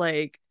you're just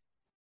like,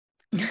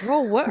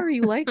 girl, what are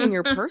you like in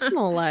your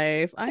personal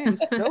life? I am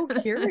so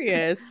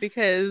curious,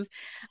 because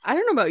I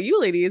don't know about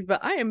you ladies,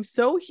 but I am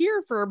so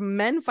here for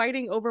men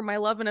fighting over my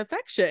love and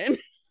affection.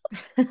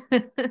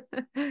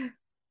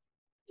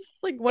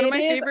 Like one of my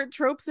favorite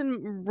tropes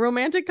in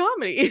romantic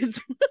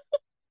comedies.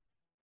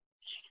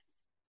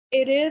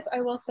 It is,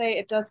 I will say,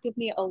 it does give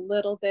me a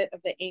little bit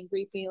of the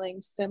angry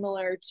feeling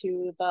similar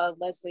to the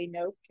Leslie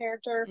Knope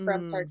character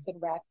from Parks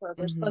and Rec, where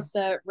we're supposed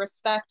to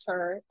respect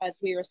her as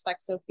we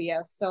respect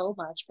Sophia so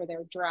much for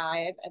their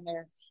drive and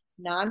their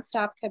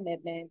nonstop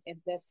commitment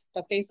in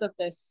the face of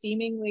this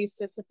seemingly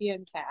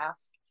Sisyphean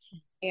task.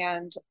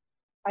 And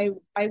I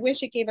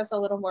wish it gave us a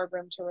little more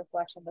room to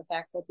reflect on the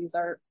fact that these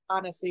are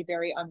honestly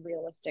very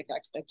unrealistic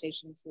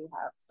expectations we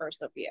have for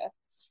Sophia.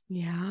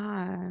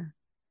 Yeah,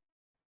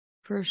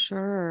 for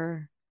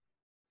sure.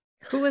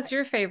 Who was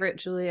your favorite,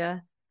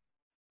 Julia?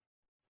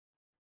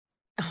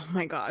 Oh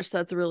my gosh,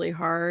 that's really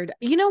hard.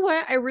 You know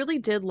what? I really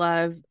did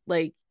love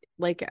like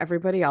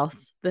everybody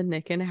else, the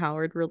Nick and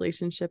Howard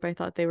relationship. I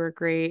thought they were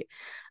great.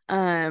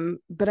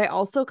 But I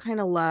also kind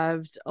of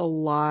loved a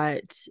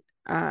lot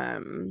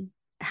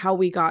how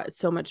we got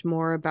so much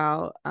more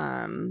about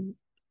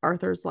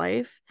Arthur's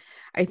life.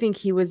 I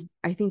think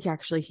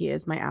actually he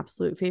is my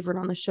absolute favorite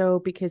on the show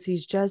because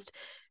he's just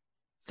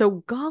so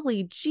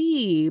golly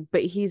gee,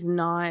 but he's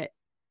not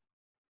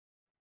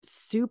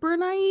super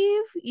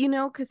naive, you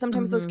know, because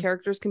sometimes those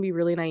characters can be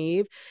really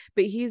naive,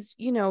 but he's,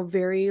 you know,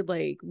 very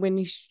like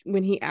when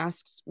she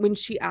asks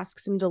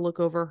him to look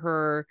over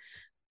her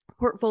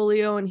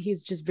portfolio, and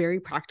he's just very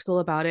practical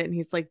about it, and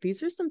he's like,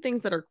 these are some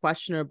things that are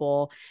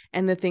questionable,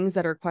 and the things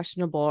that are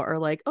questionable are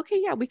like, okay,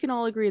 yeah, we can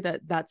all agree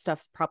that that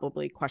stuff's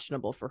probably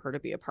questionable for her to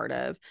be a part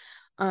of.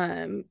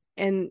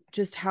 And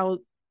just how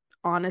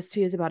honest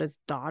he is about his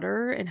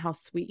daughter and how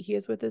sweet he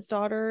is with his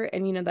daughter.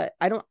 And you know that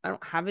I don't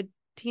have a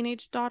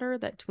teenage daughter,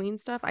 that tween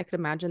stuff. I could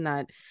imagine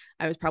that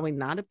I was probably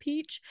not a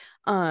peach.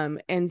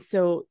 And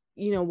so,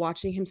 you know,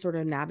 watching him sort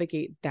of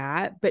navigate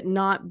that, but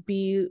not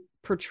be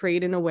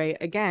portrayed in a way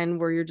again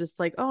where you're just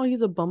like, oh,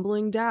 he's a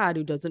bumbling dad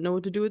who doesn't know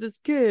what to do with his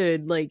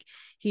kid. Like,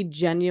 he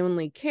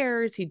genuinely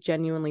cares, he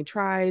genuinely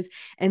tries.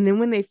 And then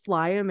when they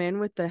fly him in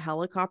with the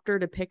helicopter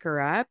to pick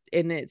her up,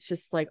 and it's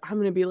just like, I'm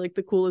gonna be like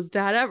the coolest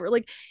dad ever.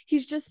 Like,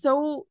 he's just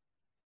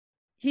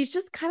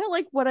kind of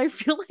like what I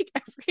feel like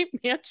every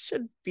man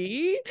should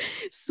be: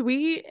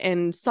 sweet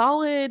and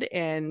solid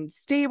and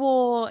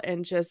stable,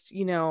 and just,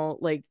 you know,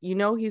 like, you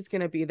know, he's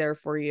going to be there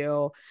for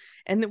you.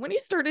 And then when he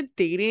started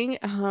dating,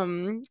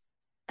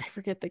 I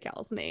forget the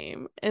gal's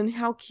name, and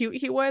how cute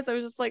he was, I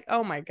was just like,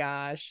 oh my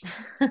gosh,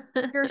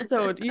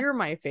 you're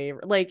my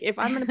favorite. Like, if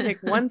I'm going to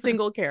pick one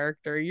single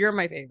character, you're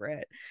my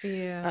favorite.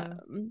 Yeah.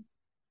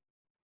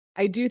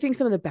 I do think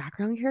some of the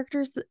background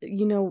characters,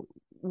 you know,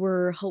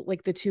 were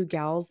like the two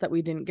gals that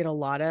we didn't get a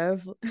lot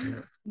of.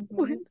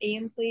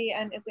 Ainsley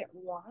and is it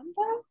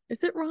Rhonda?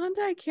 Is it Rhonda?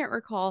 I can't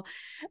recall.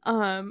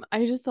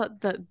 I just thought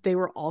that they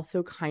were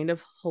also kind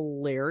of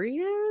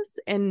hilarious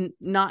and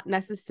not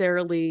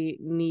necessarily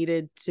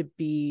needed to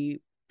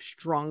be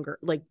stronger,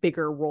 like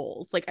bigger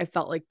roles. Like, I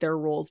felt like their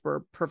roles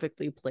were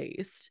perfectly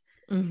placed.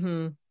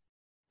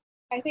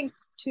 I think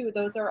too,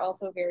 those are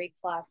also very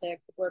classic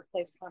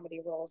workplace comedy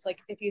roles. Like,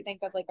 if you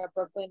think of like a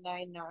Brooklyn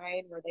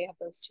Nine-Nine, where they have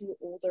those two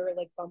older,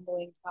 like,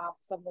 bumbling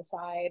cops on the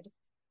side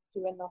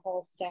doing the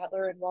whole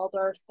Statler and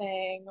Waldorf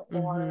thing,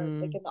 or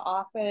like in The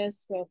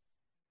Office with,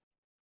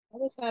 I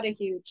was not a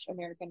huge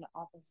American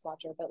Office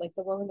watcher, but like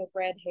the woman with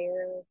red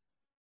hair.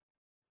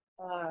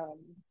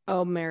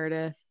 Oh,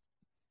 Meredith.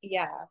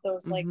 Yeah,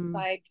 those like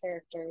side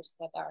characters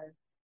that are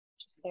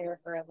just there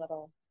for a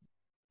little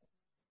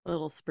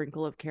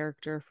sprinkle of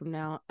character from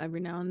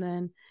every now and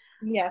then.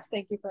 Yes,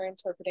 thank you for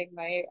interpreting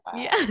my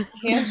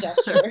hand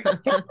gesture,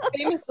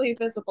 famously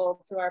visible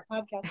to our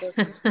podcast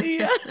listeners.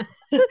 Yeah.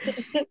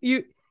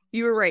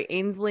 You were right,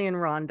 Ainsley and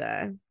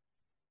Rhonda.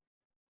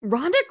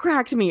 Rhonda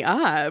cracked me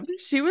up.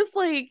 She's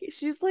like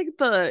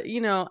the, you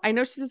know, I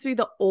know she's supposed to be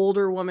the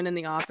older woman in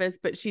the office,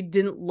 but she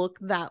didn't look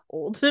that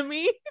old to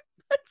me.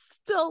 But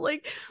still,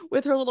 like,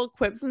 with her little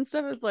quips and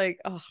stuff, it's like,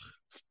 oh,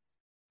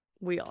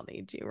 we all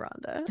need you,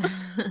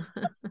 Rhonda.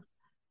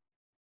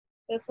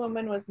 This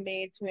woman was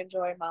made to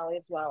enjoy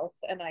Molly's wealth,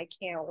 and I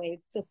can't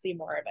wait to see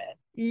more of it.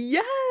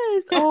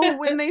 Yes. Oh,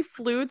 when they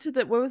flew to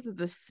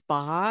the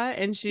spa,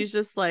 and she's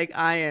just like,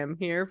 I am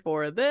here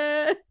for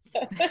this.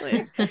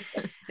 Like,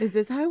 is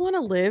this how I want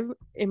to live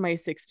in my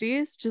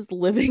 60s? Just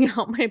living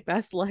out my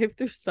best life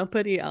through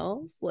somebody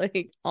else?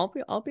 Like, I'll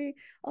be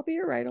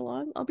your ride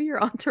along. I'll be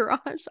your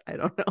entourage. I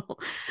don't know.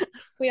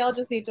 We all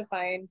just need to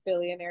find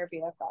billionaire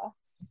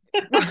BFFs.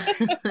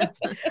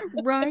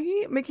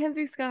 Right?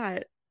 Mackenzie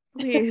Scott.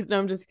 Please. No,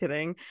 I'm just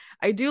kidding.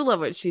 I do love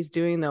what she's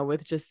doing though,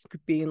 with just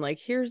being like,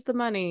 here's the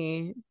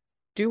money,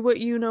 do what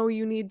you know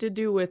you need to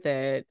do with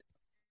it.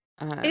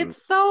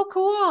 It's so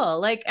cool.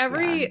 Like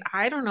every,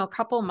 I don't know,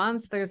 couple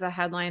months, there's a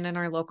headline in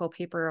our local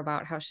paper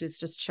about how she's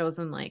just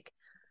chosen like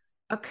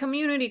a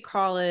community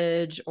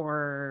college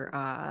or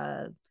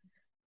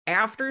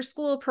after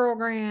school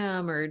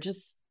program, or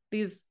just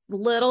these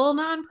little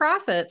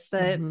nonprofits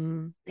that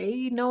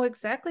they know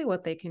exactly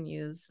what they can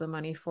use the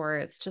money for.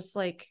 It's just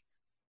like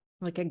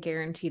a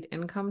guaranteed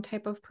income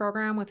type of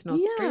program with no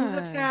strings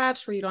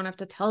attached, where you don't have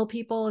to tell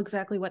people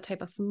exactly what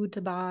type of food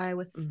to buy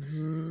with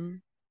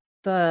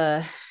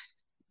the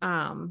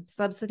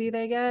subsidy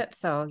they get.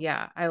 So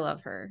yeah, I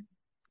love her.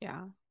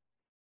 Yeah.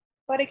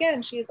 But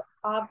again, she is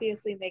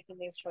obviously making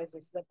these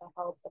choices with the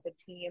help of a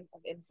team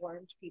of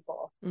informed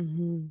people.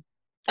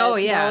 Oh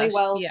yeah, Molly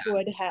Wells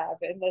would have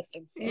in this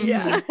instance.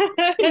 Yeah.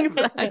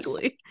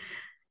 Exactly.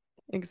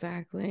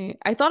 Exactly.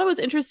 I thought it was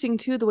interesting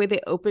too, the way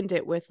they opened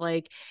it with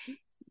like,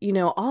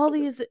 all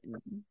these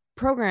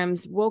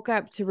programs woke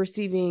up to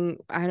receiving,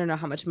 I don't know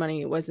how much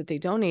money it was that they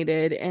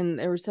donated, and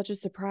there was such a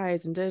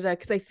surprise and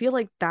because I feel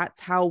like that's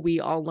how we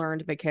all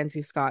learned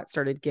Mackenzie Scott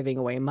started giving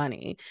away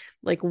money.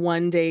 Like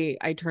one day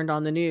I turned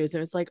on the news and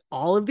it was like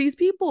all of these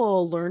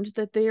people learned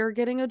that they are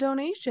getting a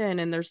donation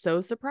and they're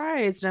so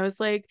surprised, and I was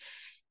like,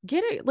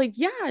 get it, like,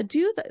 yeah,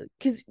 do that,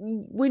 because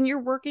when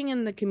you're working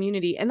in the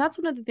community, and that's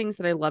one of the things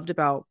that I loved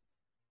about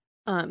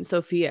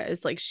Sophia,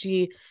 is like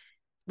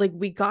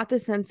we got the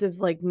sense of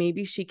like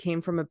maybe she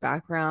came from a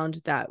background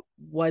that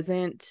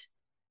wasn't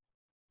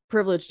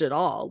privileged at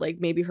all. Like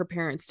maybe her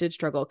parents did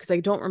struggle, because I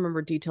don't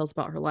remember details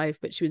about her life,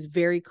 but she was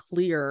very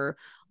clear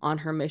on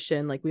her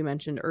mission, like we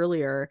mentioned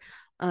earlier.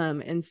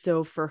 And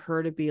so for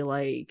her to be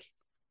like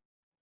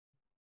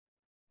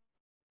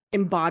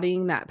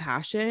embodying that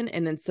passion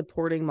and then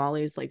supporting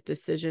Molly's like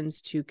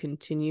decisions to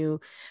continue,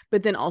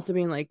 but then also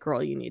being like,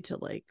 girl, you need to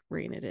like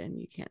rein it in.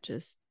 You can't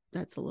just,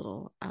 that's a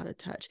little out of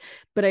touch.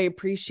 But I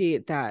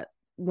appreciate that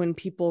when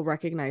people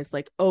recognize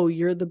like, oh,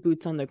 you're the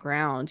boots on the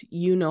ground,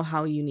 you know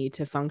how you need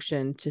to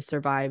function to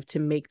survive, to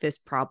make this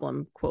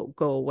problem, quote,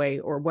 go away,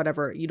 or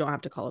whatever. You don't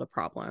have to call it a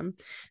problem,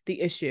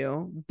 the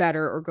issue,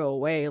 better or go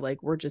away.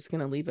 Like, we're just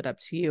going to leave it up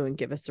to you and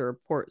give us a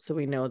report so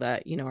we know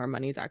that, our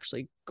money's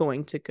actually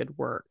going to good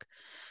work.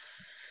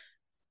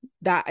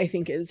 That I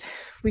think is,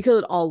 we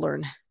could all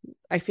learn.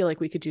 I feel like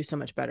we could do so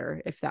much better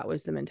if that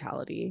was the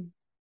mentality,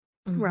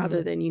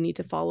 rather than you need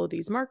to follow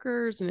these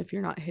markers, and if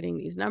you're not hitting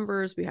these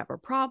numbers, we have a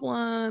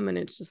problem. And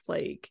it's just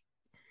like,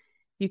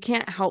 you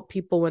can't help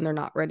people when they're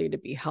not ready to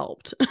be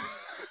helped.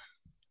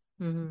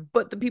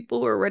 But the people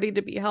who are ready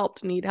to be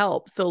helped need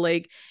help. So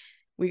like,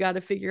 we got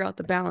to figure out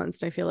the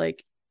balance. And I feel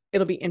like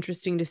it'll be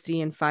interesting to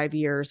see in 5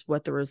 years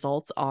what the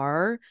results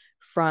are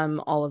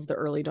from all of the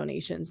early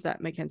donations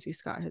that Mackenzie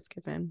Scott has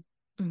given.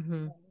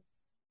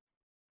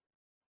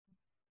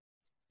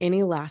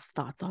 Any last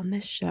thoughts on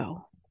this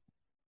show?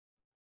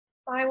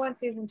 I want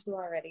season 2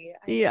 already.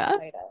 I'm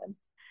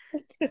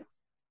excited.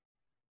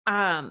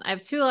 I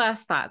have 2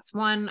 last thoughts.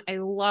 One, I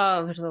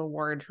loved the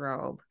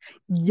wardrobe.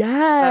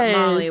 Yes. That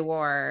Molly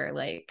wore.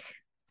 Like,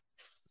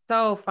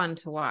 so fun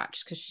to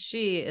watch,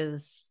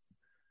 because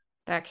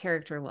that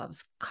character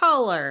loves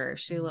color.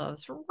 She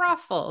loves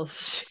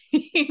ruffles.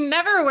 She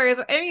never wears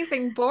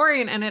anything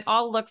boring, and it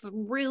all looks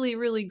really,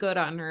 really good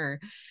on her.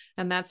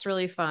 And that's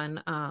really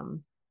fun.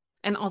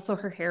 And also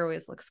her hair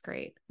always looks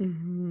great.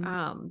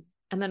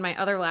 And then my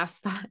other last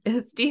thought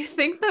is, do you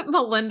think that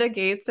Melinda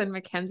Gates and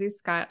Mackenzie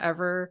Scott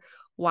ever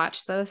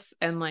watch this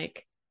and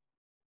like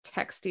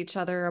text each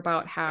other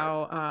about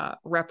how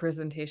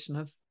representation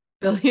of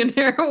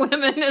billionaire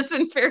women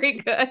isn't very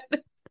good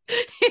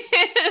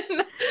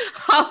in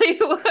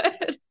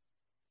Hollywood?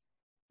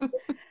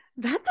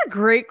 That's a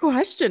great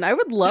question. I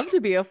would love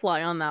to be a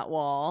fly on that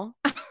wall.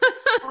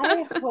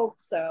 I hope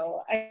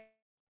so. I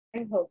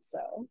hope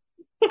so.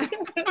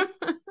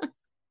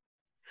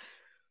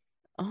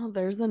 Oh,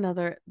 there's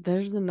another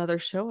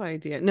show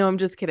idea. No, I'm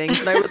just kidding.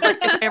 But I would like,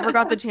 if I ever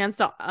got the chance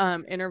to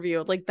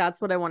interview, like,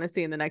 that's what I want to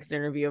see in the next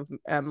interview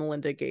of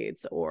Melinda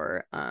Gates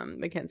or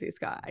Mackenzie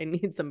Scott. I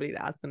need somebody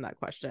to ask them that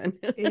question.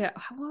 Yeah.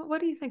 What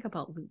do you think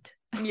about loot?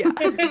 Yeah.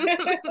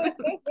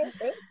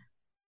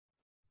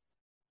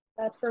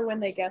 That's for when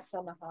they guest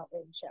on the Hot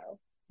Wing show.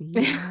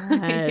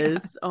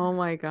 Yes. Yeah. Oh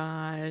my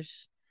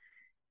gosh.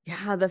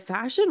 Yeah, the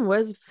fashion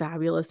was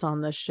fabulous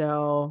on the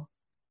show.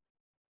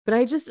 But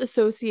I just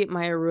associate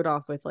Maya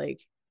Rudolph with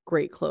like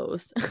great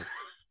clothes.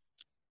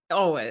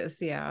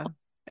 Always, yeah.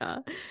 Yeah.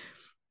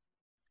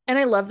 And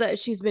I love that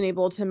she's been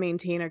able to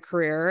maintain a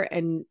career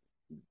and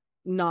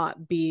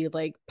not be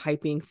like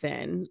piping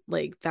thin.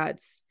 Like,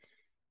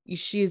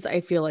 she's, I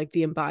feel like,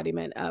 the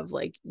embodiment of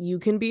like, you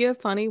can be a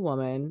funny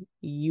woman,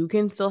 you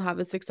can still have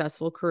a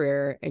successful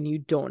career, and you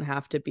don't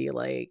have to be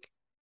like,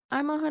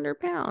 I'm 100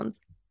 pounds.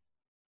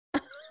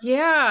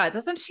 Yeah,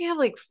 doesn't she have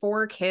like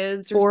 4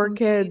 kids or 4 something?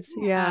 kids,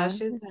 yeah.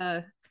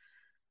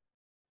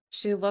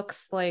 She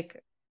looks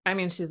like, I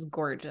mean, she's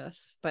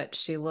gorgeous, but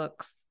she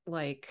looks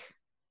like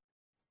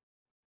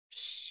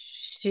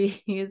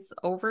she's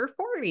over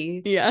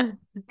 40. Yeah.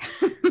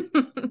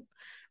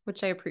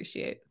 Which I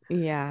appreciate.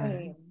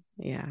 Yeah.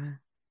 Yeah.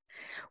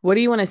 What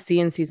do you want to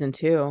see in season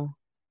 2?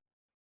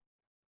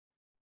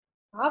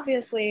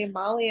 Obviously,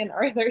 Molly and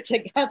Arthur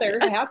together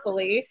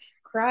happily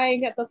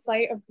crying at the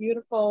sight of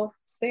beautiful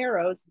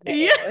sparrows in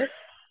the air.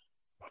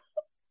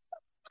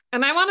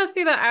 And I want to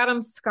see the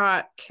Adam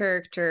Scott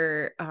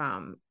character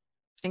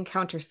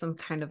encounter some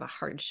kind of a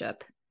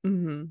hardship.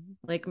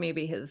 Like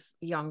maybe his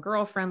young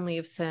girlfriend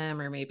leaves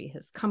him, or maybe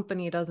his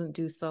company doesn't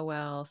do so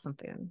well,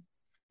 something.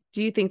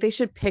 Do you think they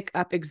should pick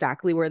up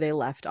exactly where they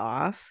left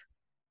off?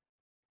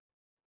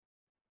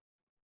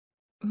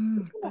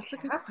 That's a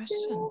good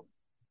question.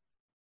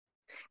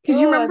 Because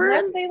you remember,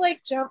 unless they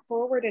like jump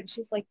forward and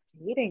she's like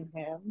dating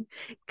him.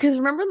 Because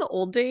remember in the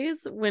old days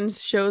when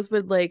shows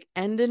would like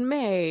end in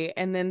May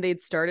and then they'd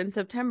start in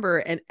September,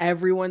 and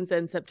everyone's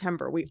in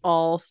September. We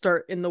all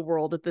start in the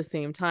world at the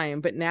same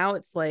time. But now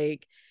it's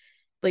like,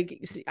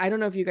 like, I don't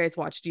know if you guys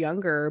watched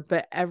Younger,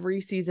 but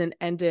every season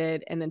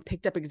ended and then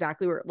picked up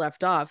exactly where it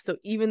left off. So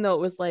even though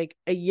it was like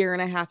a year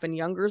and a half in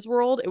Younger's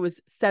world, it was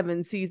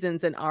 7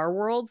 seasons in our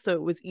world. So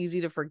it was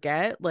easy to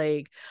forget,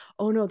 like,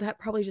 oh no, that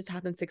probably just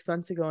happened 6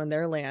 months ago in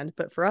their land.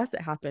 But for us,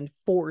 it happened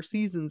 4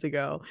 seasons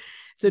ago.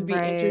 So it'd be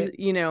interesting,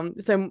 you know,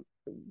 so I'm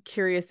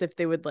curious if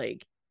they would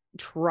like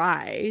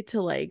try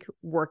to like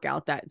work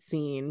out that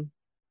scene.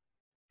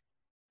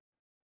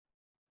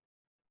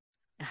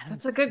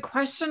 That's a good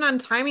question on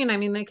timing. I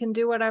mean, they can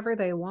do whatever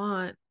they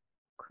want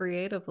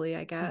creatively,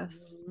 I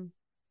guess.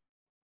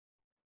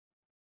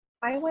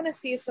 I want to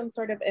see some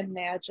sort of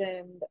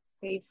imagined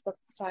Facebook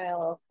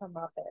style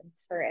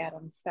comeuppance for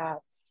Adam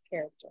Scott's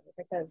character,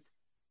 because,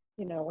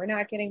 you know, we're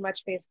not getting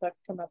much Facebook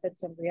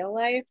comeuppance in real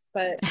life,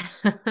 but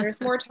there's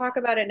more talk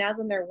about it now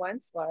than there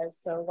once was.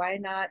 So why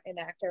not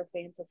enact our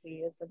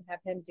fantasies and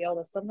have him deal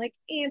with some like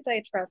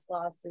antitrust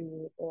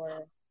lawsuit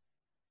or.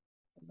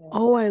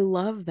 Oh, I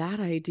love that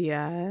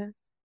idea.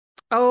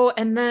 Oh,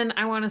 and then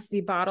I want to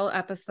see Bottle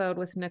episode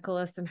with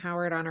Nicholas and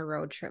Howard on a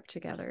road trip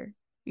together.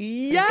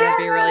 Yeah, that'd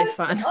be really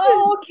fun.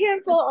 Oh,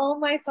 cancel all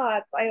my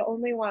thoughts. I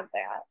only want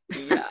that.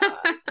 Yeah.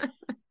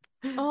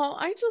 Oh,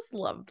 I just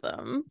love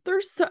them.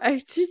 They're so, I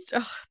just,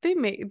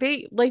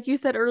 they like you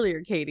said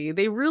earlier, Katie,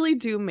 they really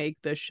do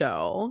make the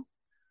show.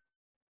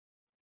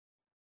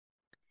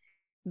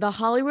 The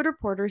Hollywood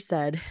Reporter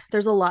said,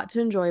 there's a lot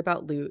to enjoy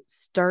about Loot,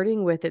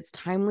 starting with its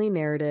timely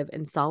narrative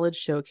and solid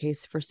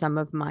showcase for some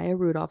of Maya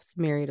Rudolph's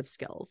myriad of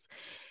skills.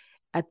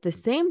 At the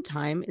same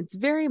time, it's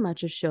very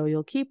much a show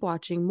you'll keep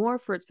watching more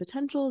for its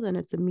potential than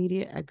its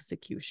immediate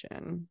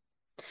execution.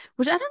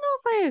 Which I don't know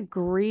if I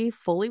agree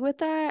fully with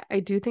that. I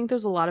do think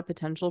there's a lot of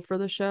potential for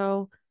the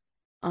show.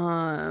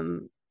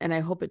 And I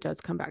hope it does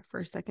come back for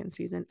a second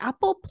season.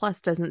 Apple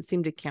Plus doesn't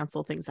seem to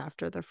cancel things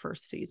after the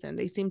first season.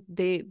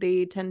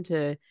 They tend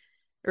to,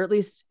 or at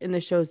least in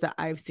the shows that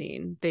I've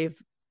seen, they've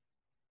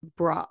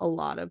brought a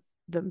lot of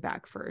them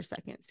back for a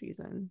second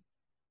season.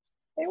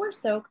 They were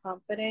so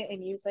confident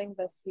in using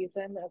this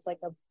season as like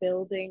a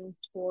building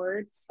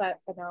towards that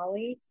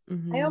finale.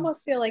 Mm-hmm. I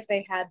almost feel like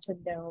they had to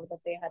know that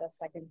they had a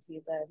second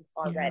season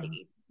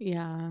already.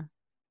 Yeah.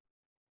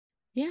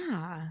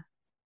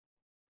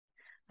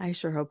 I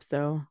sure hope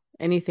so.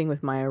 Anything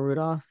with Maya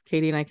Rudolph,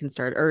 Katie and I can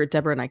start, or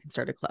Deborah and I can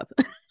start a club.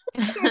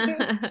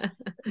 Can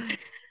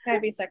I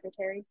be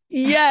secretary?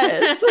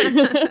 Yes.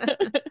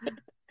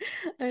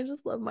 I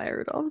just love Maya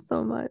Rudolph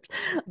so much.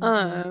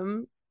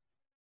 Mm-hmm.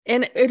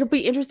 And it'll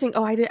be interesting.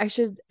 Oh, I'm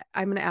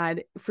going to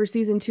add for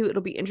season 2,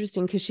 it'll be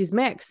interesting because she's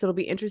mixed. So it'll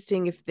be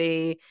interesting if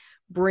they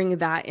bring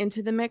that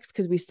into the mix,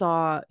 because we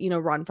saw, you know,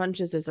 Ron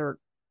Funches as her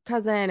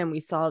cousin and we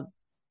saw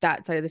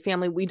that side of the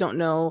family. We don't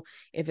know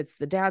if it's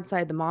the dad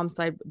side, the mom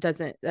side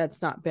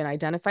that's not been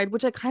identified,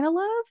 which I kind of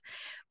love,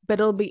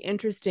 but it'll be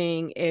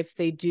interesting if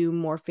they do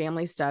more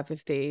family stuff,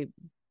 if they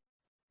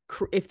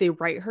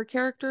write her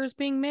characters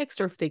being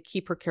mixed or if they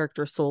keep her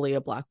character solely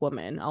a Black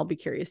woman. I'll be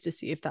curious to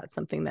see if that's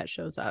something that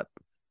shows up.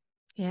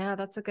 Yeah,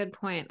 that's a good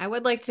point. I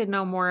would like to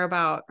know more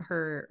about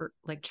her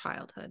like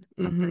childhood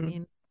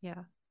upbringing.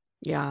 Mm-hmm.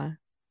 Yeah.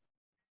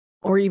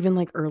 Or even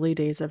like early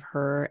days of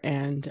her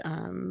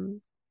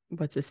and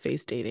what's his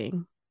face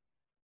dating.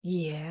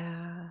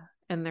 Yeah.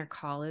 And their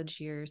college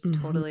years,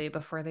 totally,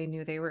 before they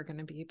knew they were going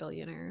to be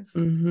billionaires.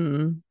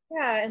 Mm-hmm.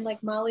 Yeah, and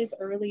like Molly's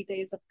early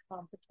days of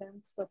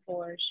competence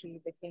before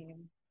she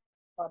became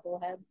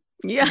Bubblehead.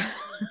 Yeah.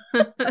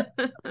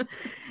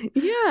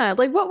 Yeah,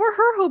 like what were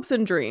her hopes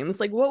and dreams?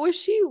 Like what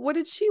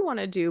did she want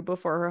to do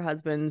before her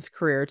husband's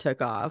career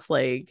took off?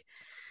 Like,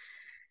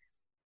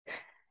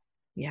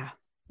 yeah,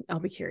 I'll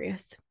be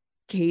curious.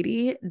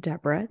 Katie,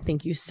 Deborah,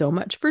 thank you so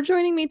much for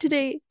joining me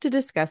today to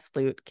discuss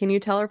Loot. Can you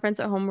tell our friends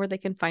at home where they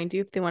can find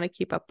you if they want to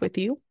keep up with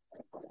you?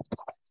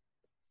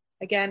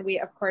 Again, we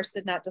of course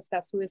did not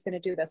discuss who is going to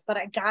do this, but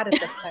I got it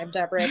this time,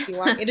 Deborah, if you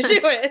want me to do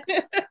it.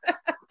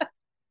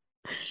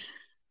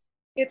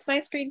 It's My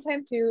Screen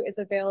Time 2 is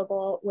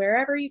available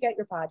wherever you get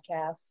your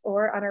podcasts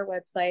or on our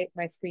website,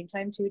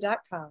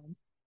 myscreentime2.com.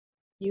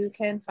 You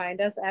can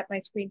find us at My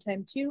Screen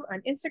Time 2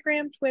 on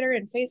Instagram, Twitter,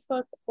 and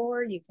Facebook,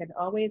 or you can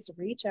always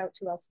reach out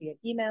to us via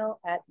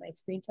email at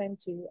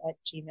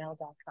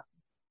myscreentime2@gmail.com.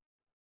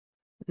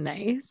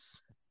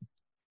 Nice.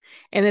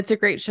 And it's a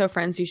great show,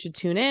 friends. You should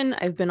tune in.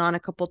 I've been on a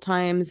couple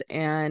times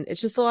and it's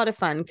just a lot of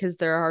fun because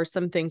there are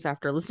some things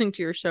after listening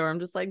to your show I'm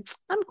just like,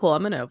 I'm cool.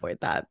 I'm going to avoid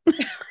that.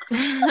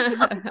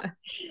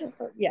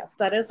 Yes,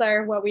 that is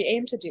what we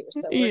aim to do.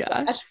 So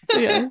yeah.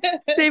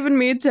 Saving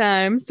me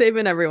time,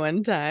 saving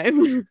everyone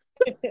time.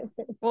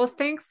 Well,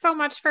 thanks so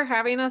much for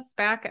having us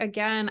back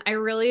again. I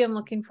really am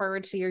looking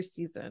forward to your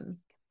season.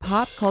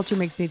 Pop Culture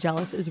Makes Me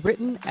Jealous is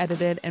written,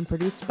 edited, and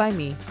produced by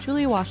me,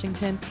 Julia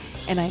Washington,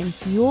 and I am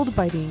fueled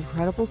by the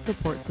incredible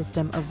support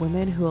system of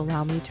women who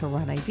allow me to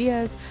run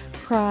ideas,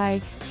 cry,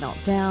 melt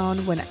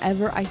down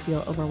whenever I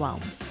feel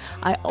overwhelmed.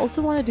 I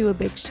also want to do a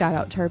big shout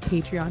out to our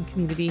Patreon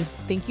community.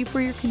 Thank you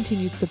for your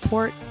continued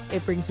support.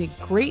 It brings me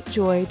great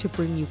joy to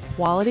bring you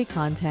quality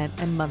content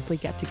and monthly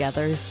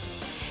get-togethers.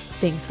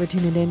 Thanks for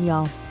tuning in,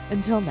 y'all.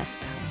 Until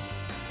next time.